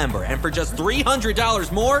Swole member. And for just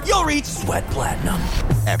 $300 more, you'll reach Sweat Platinum.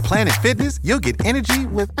 At Planet Fitness, you'll get energy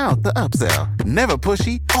without the upsell. Never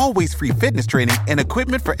pushy, always free fitness training and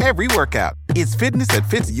equipment for every workout. It's fitness that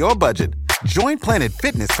fits your budget. Join Planet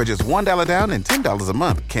Fitness for just $1 down and $10 a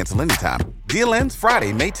month. Cancel anytime. Deal ends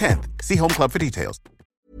Friday, May 10th. See Home Club for details.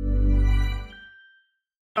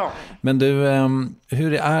 Men du,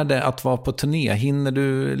 hur är det att vara på turné? Hinner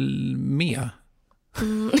du med?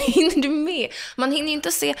 Hinner du med? Man hinner ju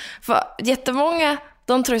inte se. För jättemånga,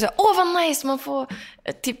 de tror så här, åh vad nice, man får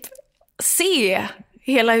typ se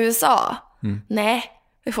hela USA. Nej,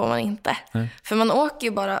 det får man inte. För man åker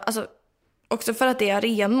ju bara, alltså, också för att det är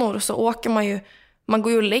arenor så åker man ju, man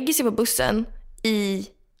går ju och lägger sig på bussen i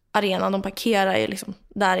arenan, de parkerar ju liksom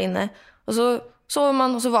där inne. Och så sover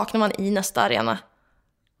man och så vaknar man i nästa arena.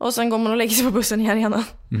 Och sen går man och lägger sig på bussen i arenan.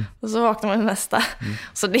 Och så vaknar man i nästa.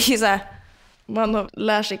 Så det är så här, man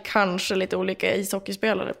lär sig kanske lite olika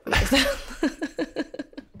ishockeyspelare på olika ställen.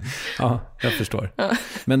 Ja, jag förstår. Ja.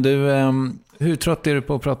 Men du, hur trött är du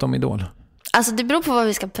på att prata om Idol? Alltså det beror på vad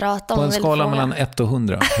vi ska prata om. På en skala mellan 1 och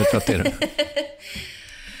 100, hur trött är du?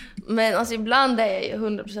 Men alltså ibland är jag ju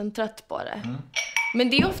 100% trött på det. Men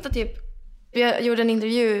det är ofta typ, jag gjorde en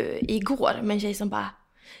intervju igår med en tjej som bara,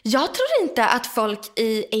 jag tror inte att folk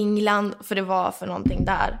i England, för det var för någonting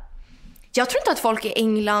där, jag tror inte att folk i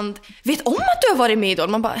England vet om att du har varit med i Idol.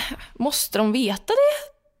 Man bara, måste de veta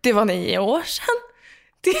det? Det var 9 år sedan.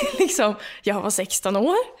 Det är liksom, jag var 16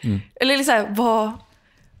 år. Eller liksom, vad,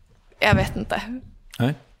 jag vet inte.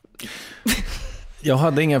 Nej. Jag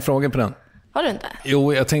hade inga frågor på den. Har du inte?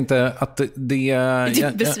 Jo, jag tänkte att det... Du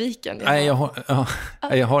är besviken. Nej,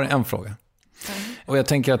 jag har en fråga. Och jag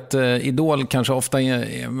tänker att Idol kanske ofta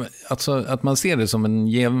är, alltså att man ser det som en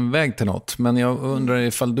genväg till något. Men jag undrar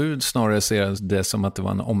ifall du snarare ser det som att det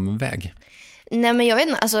var en omväg. Nej, men jag vet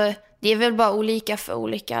inte. Alltså, det är väl bara olika för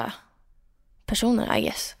olika personer, I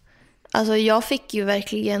guess. Alltså jag fick ju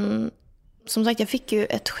verkligen, som sagt, jag fick ju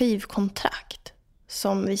ett skivkontrakt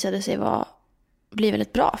som visade sig bli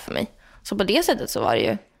väldigt bra för mig. Så på det sättet så var det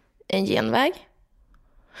ju en genväg.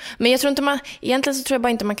 Men jag tror inte egentligen så tror jag bara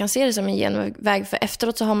inte man kan se det som en genväg, för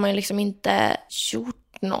efteråt så har man ju liksom inte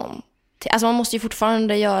gjort någonting. Alltså man måste ju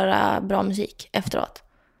fortfarande göra bra musik efteråt.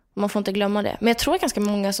 Man får inte glömma det. Men jag tror att ganska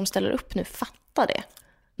många som ställer upp nu fattar det.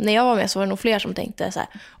 När jag var med så var det nog fler som tänkte så här,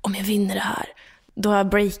 om jag vinner det här, då har jag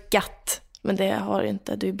breakat. Men det har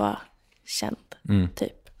inte, du är bara känd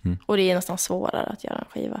typ. Och det är nästan svårare att göra en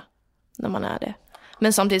skiva när man är det.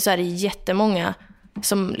 Men samtidigt så är det jättemånga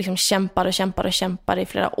som liksom kämpar i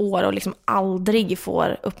flera år och liksom aldrig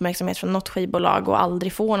får uppmärksamhet från något skivbolag och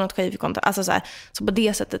aldrig får något skivkontrakt. Alltså så på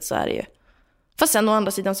det sättet så är det ju. Fast sen å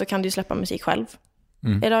andra sidan så kan du ju släppa musik själv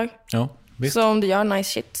idag. Ja, visst. Så om du gör nice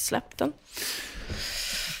shit, släpp den.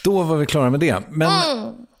 Då var vi klara med det. Men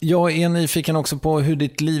jag är nyfiken också på hur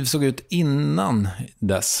ditt liv såg ut innan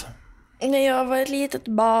dess. När jag var ett litet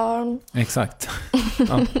barn. Exakt.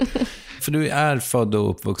 Ja. För du är född och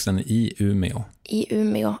uppvuxen i Umeå. I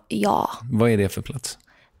Umeå, ja. Vad är det för plats?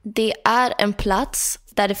 Det är en plats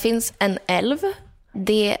där det finns en älv.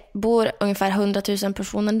 Det bor ungefär 100 000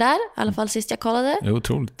 personer där. I alla fall sist jag kollade. Det är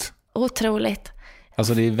otroligt. Otroligt.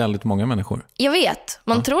 Alltså det är väldigt många människor. Jag vet.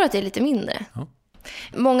 Man tror att det är lite mindre. Ja.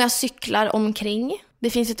 Många cyklar omkring. Det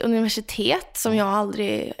finns ett universitet som jag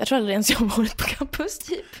tror aldrig ens jag har varit på campus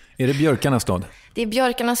typ. Är det Björkarnas stad? Det är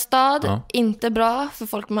Björkarnas stad. Ja. Inte bra för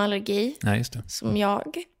folk med allergi. Nej, just det. Som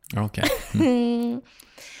jag. Okej.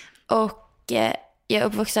 Och jag är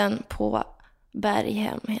uppvuxen på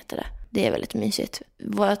Berghem heter det. Det är väldigt mysigt.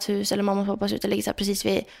 Vårt hus, eller mamma och pappas hus, ligger så precis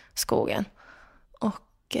vid skogen.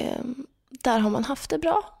 Och där har man haft det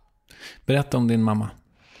bra. Berätta om din mamma.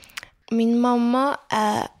 Min mamma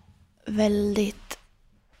är väldigt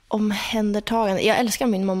omhändertagande. Jag älskar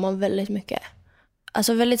min mamma väldigt mycket.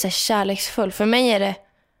 Alltså väldigt så här kärleksfull. För mig är det,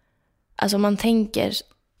 alltså man tänker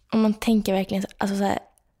om man tänker verkligen alltså så här,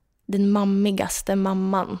 den mammigaste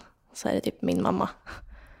mamman, så är det typ min mamma.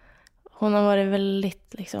 Hon har varit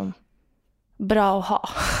väldigt liksom bra att ha.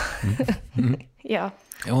 Ja.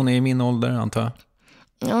 Hon är i min ålder, antar jag.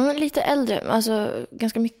 Ja, hon är lite äldre, alltså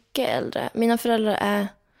ganska mycket äldre. Mina föräldrar är,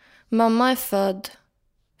 mamma är född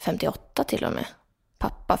 58 till och med.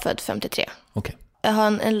 Pappa född 53. Okej. Jag har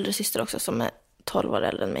en äldre syster också som är 12 år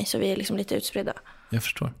äldre än mig, så vi är liksom lite utspridda. Jag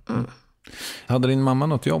förstår. Hade din mamma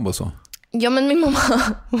något jobb och så? Ja, men min mamma,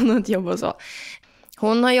 hon har ett jobb och så.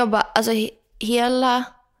 Hon har jobbat, alltså hela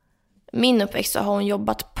min uppväxt så har hon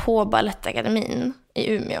jobbat på Balettakademin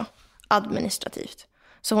i Umeå, administrativt.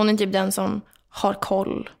 Så hon är typ den som har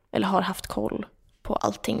koll, eller har haft koll på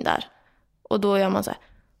allting där. Och då gör man så här,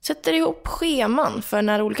 sätter ihop scheman för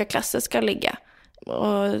när olika klasser ska ligga.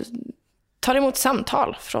 Och tar emot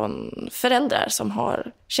samtal från föräldrar som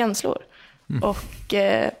har känslor. Och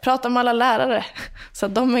pratar med alla lärare så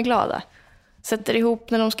att de är glada. Sätter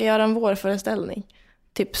ihop när de ska göra en vårföreställning.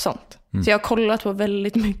 Typ sånt. Så jag har kollat på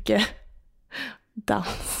väldigt mycket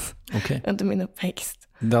dans under min uppväxt.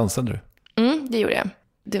 Dansade du? Det gjorde jag.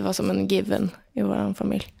 Det var som en given i vår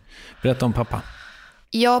familj. Berätta om pappa.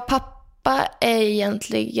 Ja, pappa är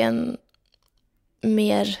egentligen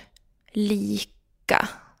mer lika.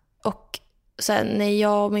 Och sen när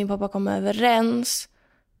jag och min pappa kommer överens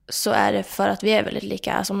så är det för att vi är väldigt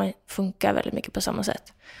lika. Alltså man funkar väldigt mycket på samma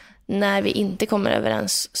sätt. När vi inte kommer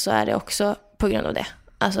överens så är det också på grund av det.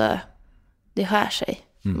 Alltså det skär sig.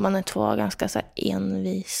 Man är två ganska så här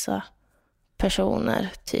envisa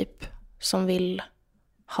personer typ som vill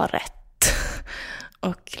ha rätt.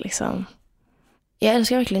 Och liksom jag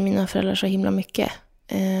älskar verkligen mina föräldrar så himla mycket.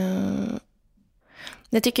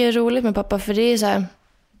 Jag tycker det är roligt med pappa för det är så här,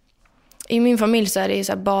 i min familj så är det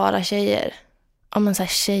så här bara tjejer. Ja, men så här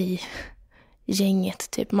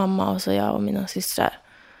tjejgänget, typ mamma och så jag och mina systrar.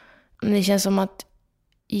 Men det känns som att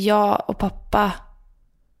jag och pappa,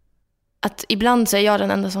 att ibland så är jag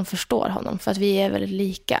den enda som förstår honom för att vi är väldigt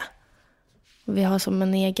lika. Vi har som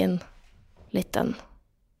en egen liten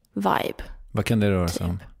vibe. Vad kan det röra sig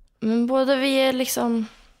om? Men båda vi är liksom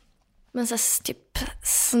men så här, typ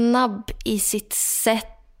snabb i sitt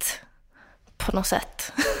sätt på något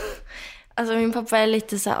sätt. Alltså min pappa är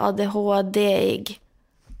lite så här ADHD-ig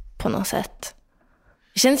på något sätt.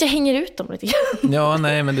 Jag känner att jag hänger ut dem lite grann. Ja,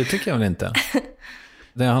 nej, men det tycker jag väl inte.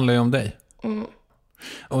 Det handlar ju om dig.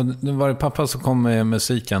 Och nu var det pappa som kom med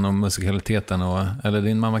musiken och musikaliteten eller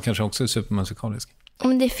din mamma kanske också är supermusikalisk?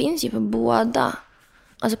 Men det finns ju på båda.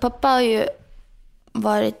 Alltså pappa har ju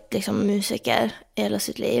varit liksom musiker i hela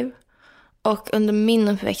sitt liv. Och under min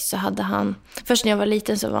uppväxt så hade han, först när jag var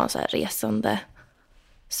liten så var han så här resande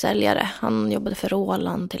säljare. Han jobbade för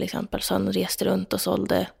Roland till exempel, så han reste runt och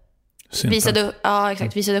sålde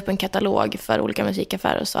visade upp en katalog för olika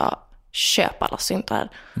musikaffärer och sa köp alla syntar.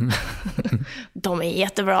 De är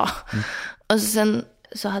jättebra. Och sen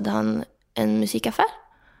så hade han en musikaffär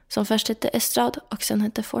som först hette Estrad och sen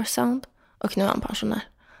hette Four Sound och nu är han pensionär.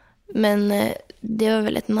 Men det var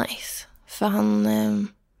väldigt nice för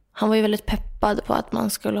han var ju väldigt peppad på att man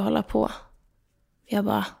skulle hålla på. Jag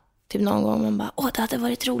bara typ någon gång man bara det hade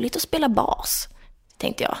varit roligt att spela bas.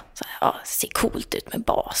 Tänkte jag så här, ser coolt ut med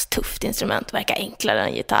bas, tufft instrument, verkar enklare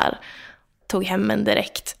än gitarr. Tog hem en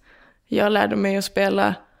direkt. Jag lärde mig att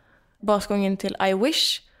spela basgången till I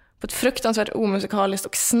Wish på ett fruktansvärt omusikaliskt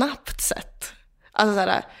och snabbt sätt. Alltså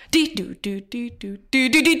sådär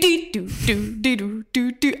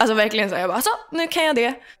alltså verkligen så jag bara, så nu kan jag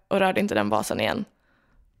det. Och rörde inte den basen igen.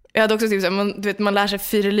 Jag hade också typ så man lär sig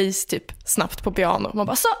fyrelis typ snabbt på piano. Man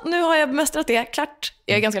bara, så nu har jag bemästrat det, klart.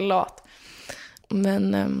 Jag är ganska lat.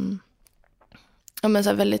 Men så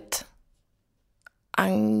här väldigt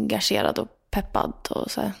engagerad och peppad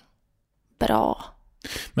och så här bra.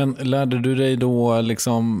 Men lärde du dig då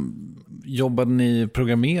liksom, jobbade ni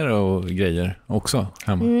programmera och grejer också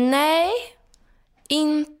hemma? Nej,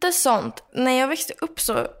 inte sånt. När jag växte upp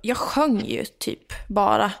så, jag sjöng ju typ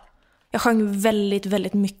bara. Jag sjöng väldigt,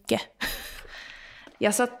 väldigt mycket.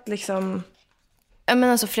 Jag satt liksom,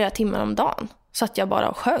 alltså flera timmar om dagen satt jag bara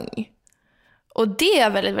och sjöng. Och det är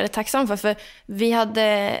jag väldigt, väldigt tacksam för vi hade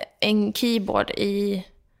en keyboard i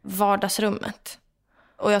vardagsrummet.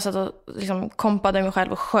 Och jag satt och liksom kompade mig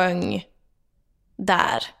själv och sjöng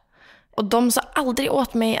där. Och de sa aldrig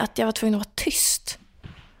åt mig att jag var tvungen att vara tyst.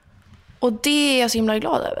 Och det är jag så himla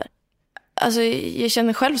glad över. Alltså jag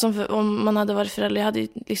känner själv som om man hade varit förälder, jag hade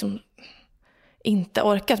liksom inte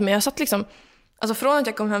orkat. Men jag satt liksom, alltså från att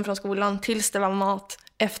jag kom hem från skolan tills det var mat,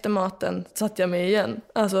 efter maten satt jag mig igen.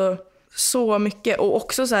 Alltså så mycket. Och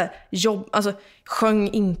också så här sjöng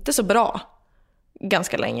inte så bra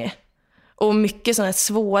ganska länge. Och mycket sådana här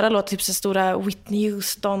svåra låtar, typ så stora Whitney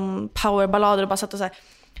Houston powerballader, och bara satt och så här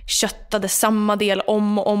köttade samma del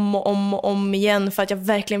om igen för att jag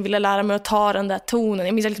verkligen ville lära mig att ta den där tonen.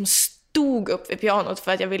 Jag minns jag liksom stod upp vid pianot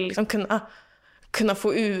för att jag ville liksom kunna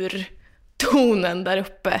få ur tonen där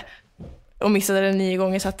uppe, och missade den 9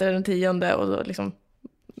 gånger, satte den 10:e och då liksom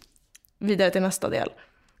vidare till nästa del.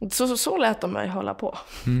 Så lät de mig hålla på.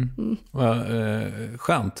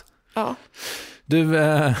 Skönt. Ja. Du,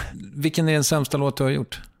 vilken är den sämsta låt du har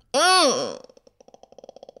gjort?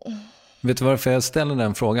 Vet du varför jag ställer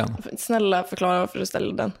den frågan? Snälla förklara varför du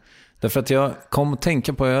ställer den. Därför att jag kom att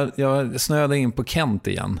tänka på, jag snöade in på Kent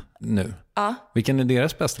igen nu. Ja. Vilken är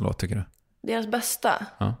deras bästa låt, tycker du? Deras bästa?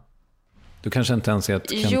 Ja. Du kanske inte ens är ett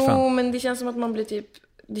Kent-fan. Jo, men det känns som att man blir typ...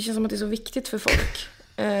 Det känns som att det är så viktigt för folk.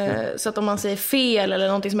 Så att om man säger fel eller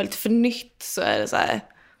någonting som är lite för nytt, så är det så här...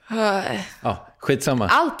 Ja, skitsamma.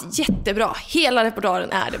 Allt jättebra. Hela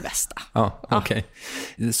repertoaren är det bästa. Ja, okej.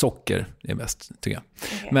 Socker är bäst, tycker jag.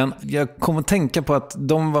 Okay. Men jag kommer att tänka på att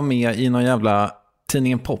de var med i någon jävla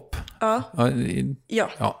tidningen Pop. Ja.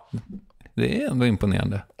 Ja. Det är ändå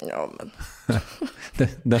imponerande. Ja, men...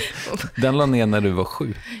 den la ner när du var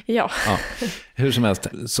 7. Ja. Hur som helst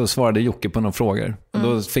så svarade Jocke på några frågor. Och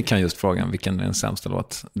då fick han just frågan, vilken är den sämsta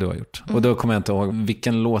låt du har gjort? Och då kommer jag inte ihåg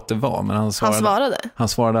vilken låt det var. Men han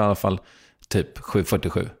svarade i alla fall typ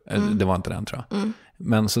 747. Det var inte den, tror jag.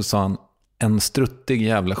 Men så sa han, en struttig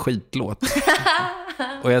jävla skitlåt.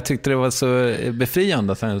 Och jag tyckte det var så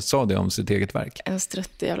befriande att han sa det om sitt eget verk. En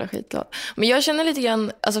struttig jävla skitlåt. Men jag känner lite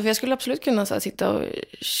grann, alltså, för jag skulle absolut kunna så här, sitta och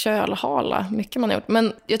kölhala mycket man har gjort.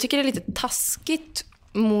 Men jag tycker det är lite taskigt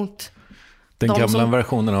mot den gamla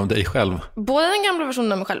versionen av dig själv. Både den gamla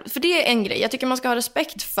versionen av mig själv. För det är en grej. Jag tycker man ska ha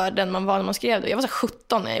respekt för den man var när man skrev det. Jag var så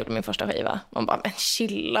 17 när jag gjorde min första skiva. Man bara, men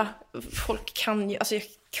chilla. Folk kan ju, alltså jag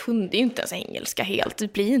kunde ju inte ens engelska helt.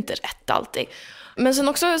 Det blir inte rätt alltid. Men sen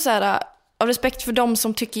också så här, av respekt för de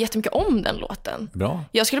som tycker jättemycket om den låten. Bra.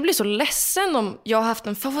 Jag skulle bli så ledsen om jag har haft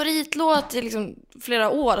en favoritlåt i liksom flera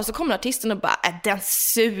år och så kommer artisten och bara, den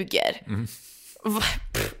suger.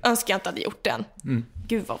 Önskar jag inte hade gjort den.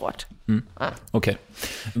 Gud vad hårt. Okej.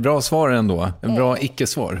 Bra svar ändå. En bra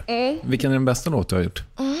icke-svar. Vilken är den bästa låt du har gjort?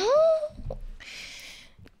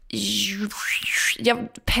 Jag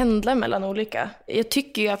pendlar mellan olika. Jag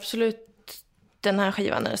tycker ju absolut den här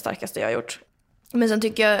skivan är det starkaste jag har gjort. Men sen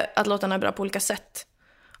tycker jag att låtarna är bra på olika sätt.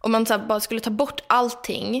 Om man så här bara skulle ta bort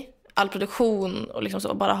allting, all produktion och liksom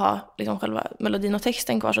så, bara ha liksom själva melodin och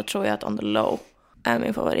texten kvar, så tror jag att On the Low är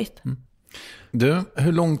min favorit. Du,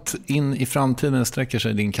 hur långt in i framtiden sträcker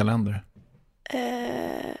sig din kalender?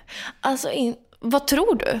 Vad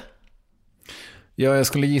tror du? Ja, jag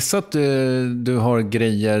skulle gissa att du har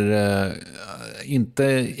grejer, inte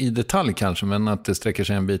i detalj kanske, men att det sträcker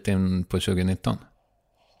sig en bit in på 2019.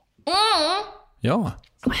 Ja.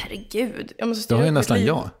 Herregud. Det har ju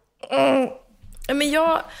nästan Men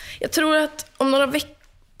jag tror att om några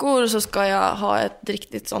veckor så ska jag ha ett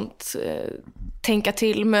riktigt sånt tänka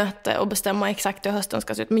till möte och bestämma exakt hur hösten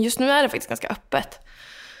ska se ut. Men just nu är det faktiskt ganska öppet.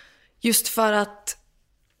 Just för att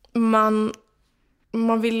man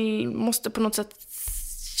måste på något sätt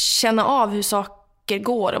känna av hur saker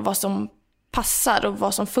går och vad som passar och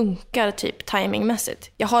vad som funkar typ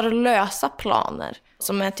timingmässigt. Jag har lösa planer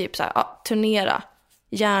som är typ så här, turnera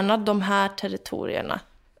gärna de här territorierna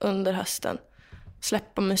under hösten.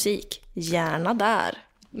 Släppa musik, gärna där.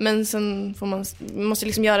 Men sen måste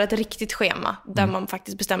liksom göra ett riktigt schema där man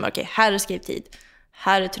faktiskt bestämmer, okej, här är skrivtid,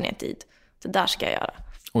 här är turnétid. Det där ska jag göra.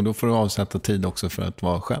 Och då får du avsätta tid också för att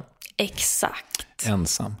vara själv. Exakt.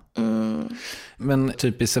 Ensam. Men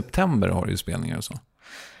typ i september har du ju spelningar och så.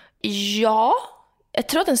 Ja, jag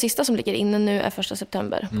tror att den sista som ligger inne nu är 1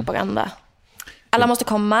 september, propaganda. Alla måste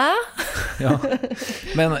komma. Ja.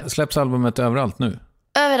 Men släpps albumet överallt nu?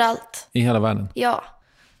 Överallt. I hela världen? Ja.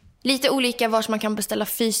 Lite olika vars man kan beställa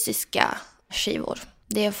fysiska skivor.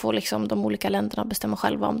 Det får liksom de olika länderna bestämma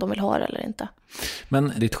själva om de vill ha det eller inte.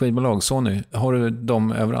 Men ditt skivbolag Sony, har du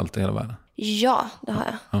dem överallt i hela världen? Ja, det har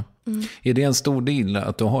jag. Ja. Är det en stor deal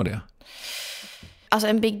att du har det? Alltså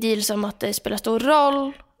en big deal som att det spelar stor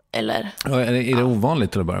roll, eller? Ja, är det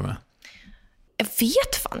ovanligt till att börja med? Jag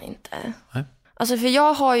vet fan inte. Nej. Alltså för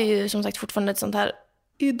jag har ju som sagt fortfarande ett sånt här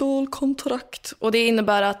idolkontrakt. Och det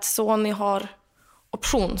innebär att Sony har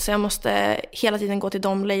option. Så jag måste hela tiden gå till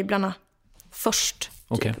de lablarna först.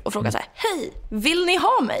 Typ, och fråga så här, hej, vill ni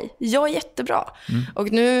ha mig? Jag är jättebra.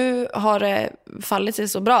 Och nu har det fallit sig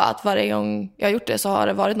så bra att varje gång jag har gjort det så har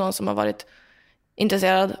det varit någon som har varit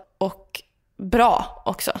intresserad och bra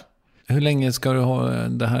också. Hur länge ska du ha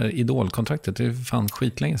det här idolkontraktet? Det är fan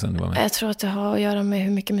skitlänge sedan du var med. Jag tror att det har att göra med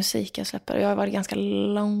hur mycket musik jag släpper. Jag har varit ganska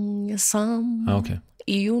långsam. Okay.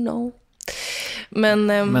 You know.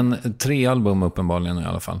 Men 3 album uppenbarligen i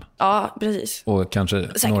alla fall. Ja, precis. Och kanske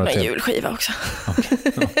säkert några med en till. julskiva också.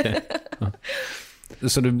 Okay. Ja.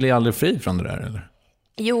 Så du blir aldrig fri från det där, eller?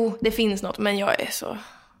 Jo, det finns något, men jag är så...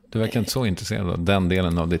 Du verkar inte så intresserad av den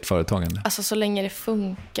delen av ditt företagande. Alltså så länge det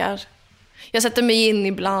funkar. Jag sätter mig in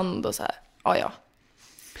ibland och så här, ja.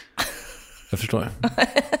 Jag förstår.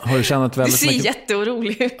 Har du tjänat väldigt det ser mycket...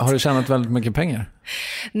 jätteorolig ut. Har du tjänat väldigt mycket pengar?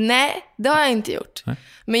 Nej, det har jag inte gjort. Nej.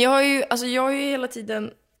 Men jag har ju hela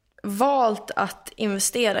tiden valt att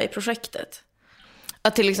investera i projektet.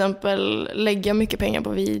 Att till exempel lägga mycket pengar på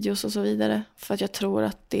videos och så vidare. För att jag tror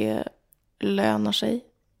att det lönar sig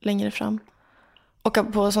längre fram.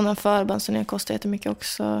 Och på sådana förbandsturneringar kostar jättemycket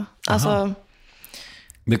också. Alltså,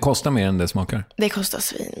 det kostar mer än det smakar? Det kostar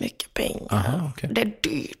svin mycket pengar. Aha, okay. Det är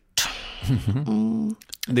dyrt.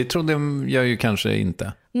 Det trodde jag ju kanske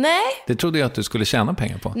inte. Nej. Det trodde jag att du skulle tjäna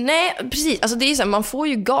pengar på. Nej, precis. Alltså det är ju så här, man får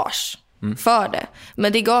ju gage för det.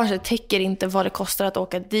 Men det gaget täcker inte vad det kostar att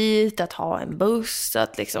åka dit, att ha en buss,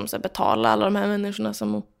 att liksom så betala alla de här människorna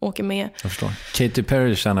som åker med. Jag förstår. Katy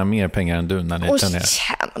Perry tjänar mer pengar än du när ni turnerar. Och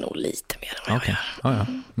tjänar nog lite mer än vad jag gör. Ja.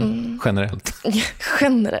 Generellt.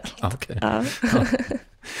 Generellt. Okay. Ja.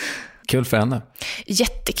 Kul för henne.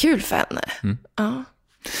 Jättekul för henne. Ja.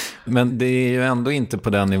 Men det är ju ändå inte på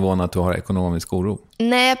den nivån att du har ekonomisk oro.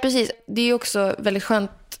 Nej, precis. Det är ju också väldigt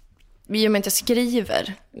skönt. I och med att jag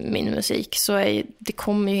skriver min musik så det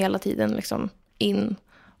kommer ju hela tiden liksom in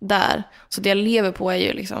där. Så det jag lever på är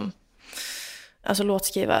ju liksom alltså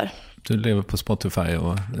låtskrivar. Du lever på Spotify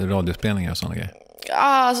och radiospelningar och sådana grejer. Ja,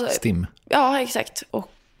 alltså, Stim. Ja, exakt.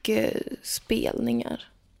 Och spelningar.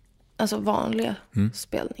 Alltså vanliga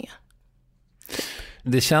spelningar.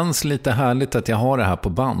 Det känns lite härligt att jag har det här på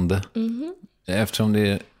band. Eftersom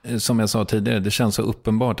det, som jag sa tidigare, det känns så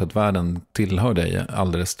uppenbart att världen tillhör dig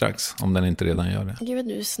alldeles strax, om den inte redan gör det. Gud vad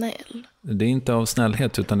du är snäll. Det är inte av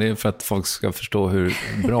snällhet, utan det är för att folk ska förstå hur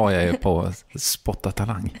bra jag är på att spotta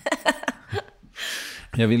talang.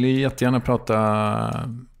 Jag vill ju jättegärna prata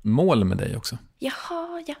mål med dig också.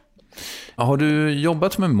 Jaha, ja. Har du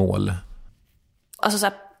jobbat med mål? Alltså så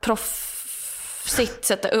här proffsigt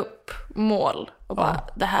sätta upp mål och bara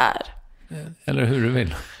det här. Eller hur du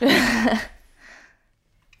vill.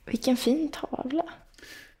 Vilken fin tavla.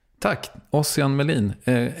 Tack, Ossian Melin.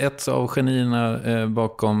 Ett av genierna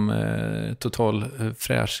bakom total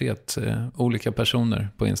fräschhet. Olika personer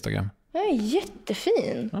på Instagram. Ja,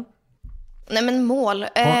 jättefin. Ja. Nej men mål.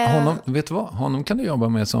 Honom, vet du vad? Honom kan du jobba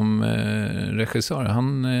med som regissör.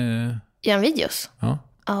 Han... Gör han videos? Ja.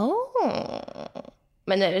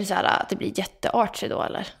 Men är det så här att det blir jätteartsy då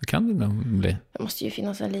eller? Det kan det nog bli. Det måste ju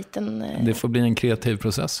finnas en liten... Det får bli en kreativ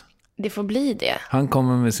process. Det får bli det. Han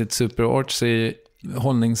kommer med sitt super-artsy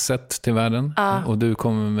hållningssätt till världen. Och du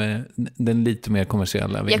kommer med den lite mer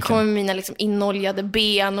kommersiella vinkeln. Jag kommer med mina liksom inoljade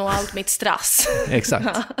ben och allt mitt strass.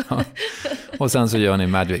 Exakt. Ja. Och sen så gör ni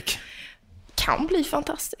Magic. Kan bli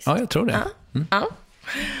fantastiskt. Ja, jag tror det.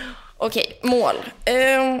 Okej, mål.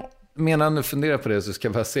 Medan du funderar på det så ska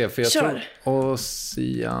jag bara se. För jag tror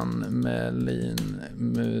Ossian Melin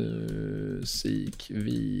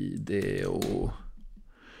musikvideo.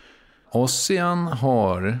 Ossian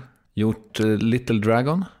har gjort Little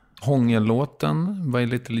Dragon, Hångellåten by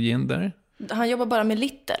Little Jinder. Han jobbar bara med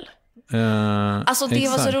Little. Alltså det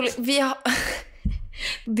var så roligt.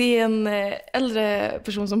 Det är en äldre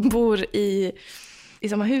person som bor i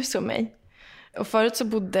samma hus som mig. Och förut så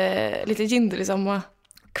bodde Little Jinder i samma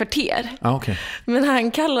kvarter. Okay. Men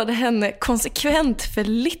han kallade henne konsekvent för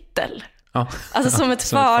Little. Alltså som ett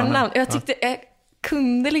förnamn. Jag tyckte jag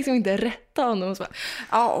kunde liksom inte rätta honom. Så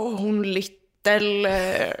bara, hon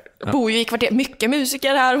Little bor ju i kvarter. Mycket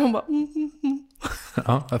musiker här. Och hon bara...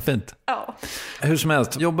 Ja, vad fint. Ja. Hur som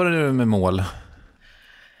helst, jobbar du med mål?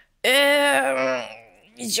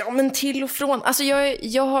 Ja, men till och från. Alltså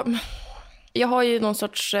jag har ju någon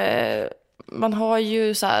sorts... man har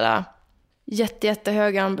ju så här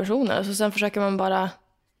jättehöga ambitioner. Så sen försöker man bara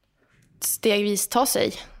stegvis ta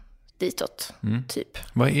sig ditåt, typ.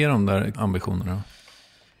 Vad är de där ambitionerna?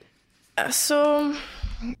 Alltså,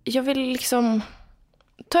 jag vill liksom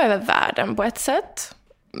ta över världen på ett sätt.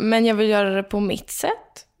 Men jag vill göra det på mitt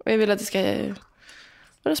sätt. Och jag vill att det ska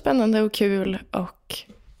vara spännande och kul och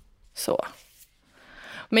så.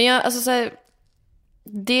 Men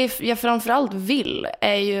det jag framförallt vill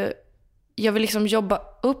är ju... Jag vill liksom jobba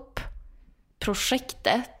upp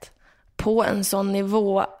projektet på en sån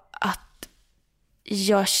nivå att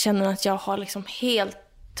jag känner att jag har liksom helt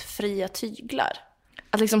fria tyglar.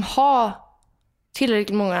 att liksom ha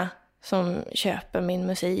tillräckligt många som köper min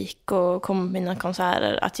musik och kommer på mina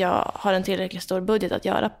konserter, att jag har en tillräckligt stor budget att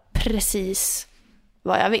göra precis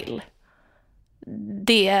vad jag vill.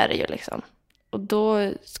 Det är det ju liksom. Och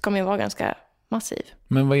då ska man ju vara ganska massiv.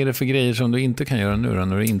 Men vad är det för grejer som du inte kan göra nu då,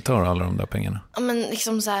 när du inte har alla de där pengarna? Ja, men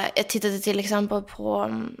liksom så här, jag tittade till exempel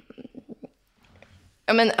på...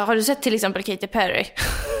 Ja, men har du sett till exempel Katy Perry?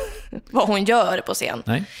 Vad hon gör på scen?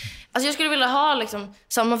 Nej. Alltså jag skulle vilja ha liksom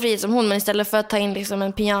samma frihet som hon, men istället för att ta in liksom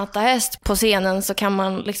en piñata-häst på scenen så kan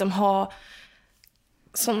man liksom ha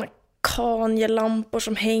såna kanjelampor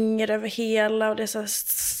som hänger över hela, och det är så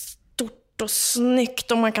stort och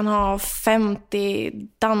snyggt, och man kan ha 50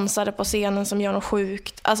 dansare på scenen som gör något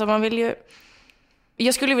sjukt. Alltså man vill ju...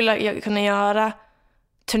 Jag skulle vilja kunna göra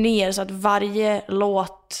turnéer så att varje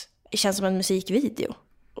låt känns som en musikvideo.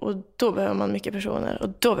 Och då behöver man mycket personer, och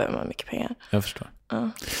då behöver man mycket pengar. Jag förstår. Ja.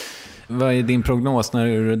 Vad är din prognos, när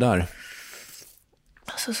är du där?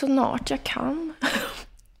 Alltså så snart jag kan.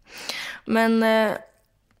 Men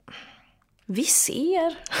vi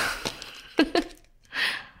ser.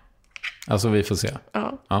 Alltså vi får se.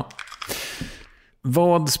 Ja.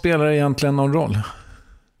 Vad spelar egentligen någon roll?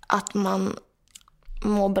 Att man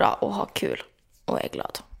mår bra och har kul och är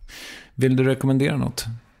glad. Vill du rekommendera något?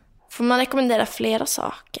 Får man rekommendera flera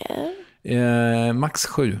saker? Max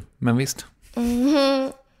 7, men visst.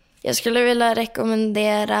 Jag skulle vilja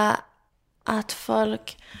rekommendera att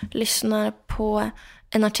folk lyssnar på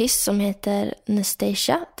en artist som heter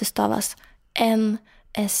Nastacia. Det stavas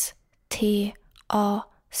N-S-T-A-C-I-A.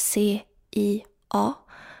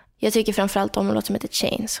 Jag tycker framförallt om en låt som heter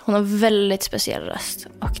Chains. Hon har väldigt speciell röst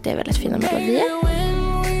och det är väldigt fina melodier.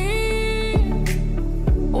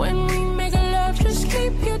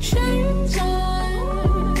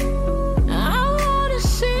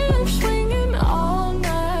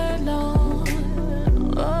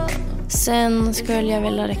 Sen skulle jag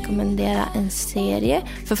vilja rekommendera en serie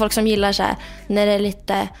för folk som gillar så här, när det är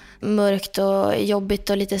lite mörkt och jobbigt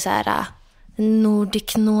och lite så här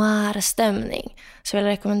Nordic noir-stämning. Så vill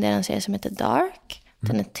jag rekommendera en serie som heter Dark.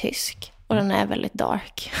 Den är tysk och den är väldigt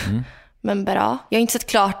dark. Men bra. Jag har inte sett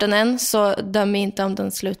klart den än, så döm inte om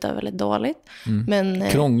den slutar väldigt dåligt. Men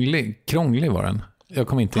krånglig var den. Jag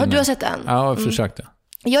kom inte in. Har du sett den? Ja, jag försökte.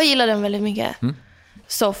 Jag gillar den väldigt mycket.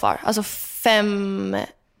 So far. Alltså 5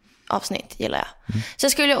 avsnitt gillar jag. Så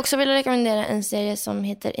jag skulle också vilja rekommendera en serie som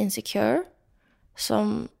heter Insecure,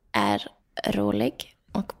 som är rolig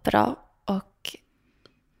och bra och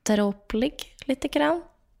dråplig lite grann.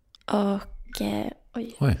 Och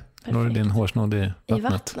oj, nu har du din hårsnodd i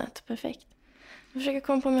vattnet. Perfekt. Jag försöker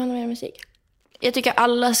komma på om jag har någon mer musik. Jag tycker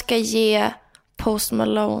alla ska ge Post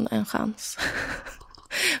Malone en chans.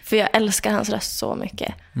 För jag älskar hans röst så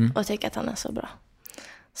mycket och tycker att han är så bra.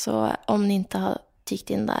 Så om ni inte har tyckt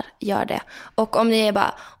in där, gör det. Och om ni är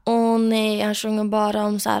bara, nej, han sjunger bara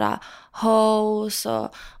om så här hoes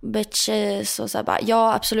och bitches och så här, bara,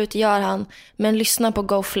 ja, absolut, det gör han. Men lyssna på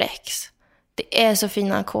Go Flex. Det är så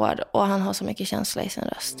fina ackord och han har så mycket känsla i sin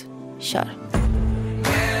röst. Kör.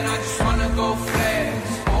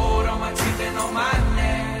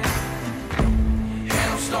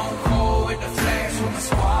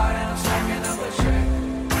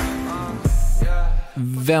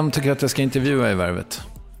 Vem tycker att jag ska intervjua i Värvet?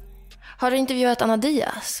 Har du intervjuat Anna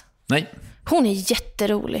Diaz? Nej. Hon är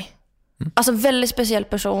jätterolig. Alltså väldigt speciell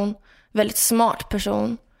person. Väldigt smart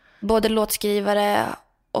person. Både låtskrivare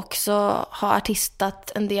och så har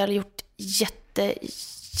artistat en del, gjort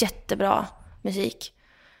jättebra musik.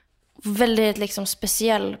 Väldigt liksom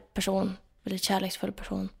speciell person. Väldigt kärleksfull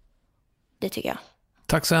person. Det tycker jag.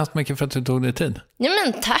 Tack så hemskt mycket för att du tog dig tid. Ja,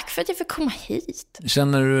 men tack för att jag fick komma hit.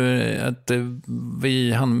 Känner du att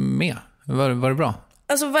vi hann med? Var det bra?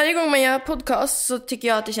 Alltså varje gång man gör podcast så tycker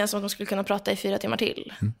jag att det känns som att man skulle kunna prata i 4 timmar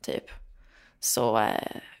till. Typ. Så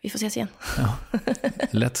vi får ses igen. Ja.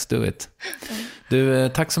 Let's do it. Du,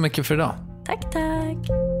 tack så mycket för idag. Tack.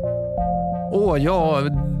 Ja,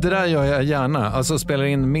 det där gör jag gärna. Alltså spelar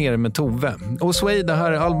in mer med Tove. Och Sway, det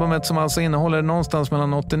här albumet som alltså innehåller någonstans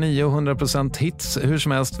mellan 89 och 100% hits. Hur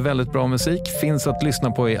som helst, väldigt bra musik. Finns att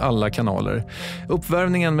lyssna på i alla kanaler.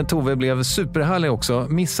 Uppvärmningen med Tove blev superhärlig också.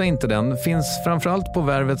 Missa inte den. Finns framförallt på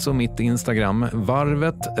Värvets och mitt Instagram.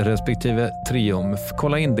 Varvet respektive Triumf.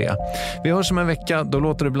 Kolla in det. Vi hörs om en vecka. Då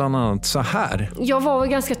låter det bland annat så här. Jag var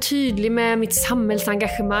ganska tydlig med mitt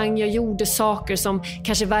samhällsengagemang. Jag gjorde saker som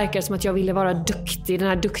kanske verkar som att jag ville vara duktig, den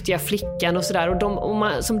här duktiga flickan och sådär.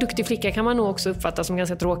 Och som duktig flicka kan man nog också uppfatta som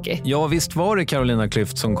ganska tråkig. Ja, visst var det Carolina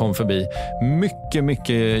Klüft som kom förbi.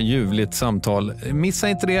 Mycket ljuvligt samtal. Missa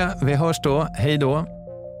inte det. Vi hörs då. Hej då.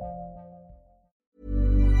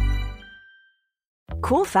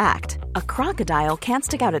 Cool fact, a crocodile can't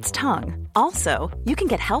stick out its tongue. Also, you can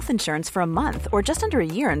get health insurance for a month or just under a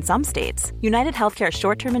year in some states. United Healthcare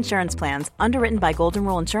short-term insurance plans, underwritten by Golden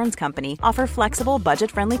Rule Insurance Company, offer flexible,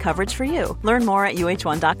 budget-friendly coverage for you. Learn more at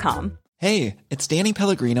uh1.com. Hey, it's Danny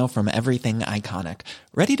Pellegrino from Everything Iconic.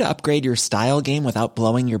 Ready to upgrade your style game without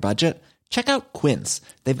blowing your budget? Check out Quince.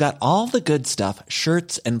 They've got all the good stuff,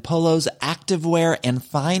 shirts and polos, activewear, and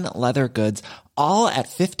fine leather goods, all at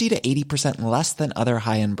 50 to 80% less than other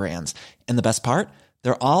high-end brands. And the best part?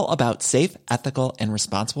 They're all about safe, ethical, and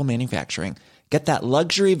responsible manufacturing. Get that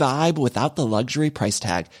luxury vibe without the luxury price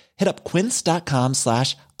tag. Hit up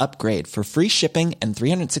quince.com/upgrade for free shipping and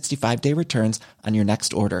 365-day returns on your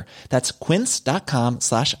next order. That's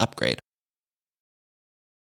quince.com/upgrade.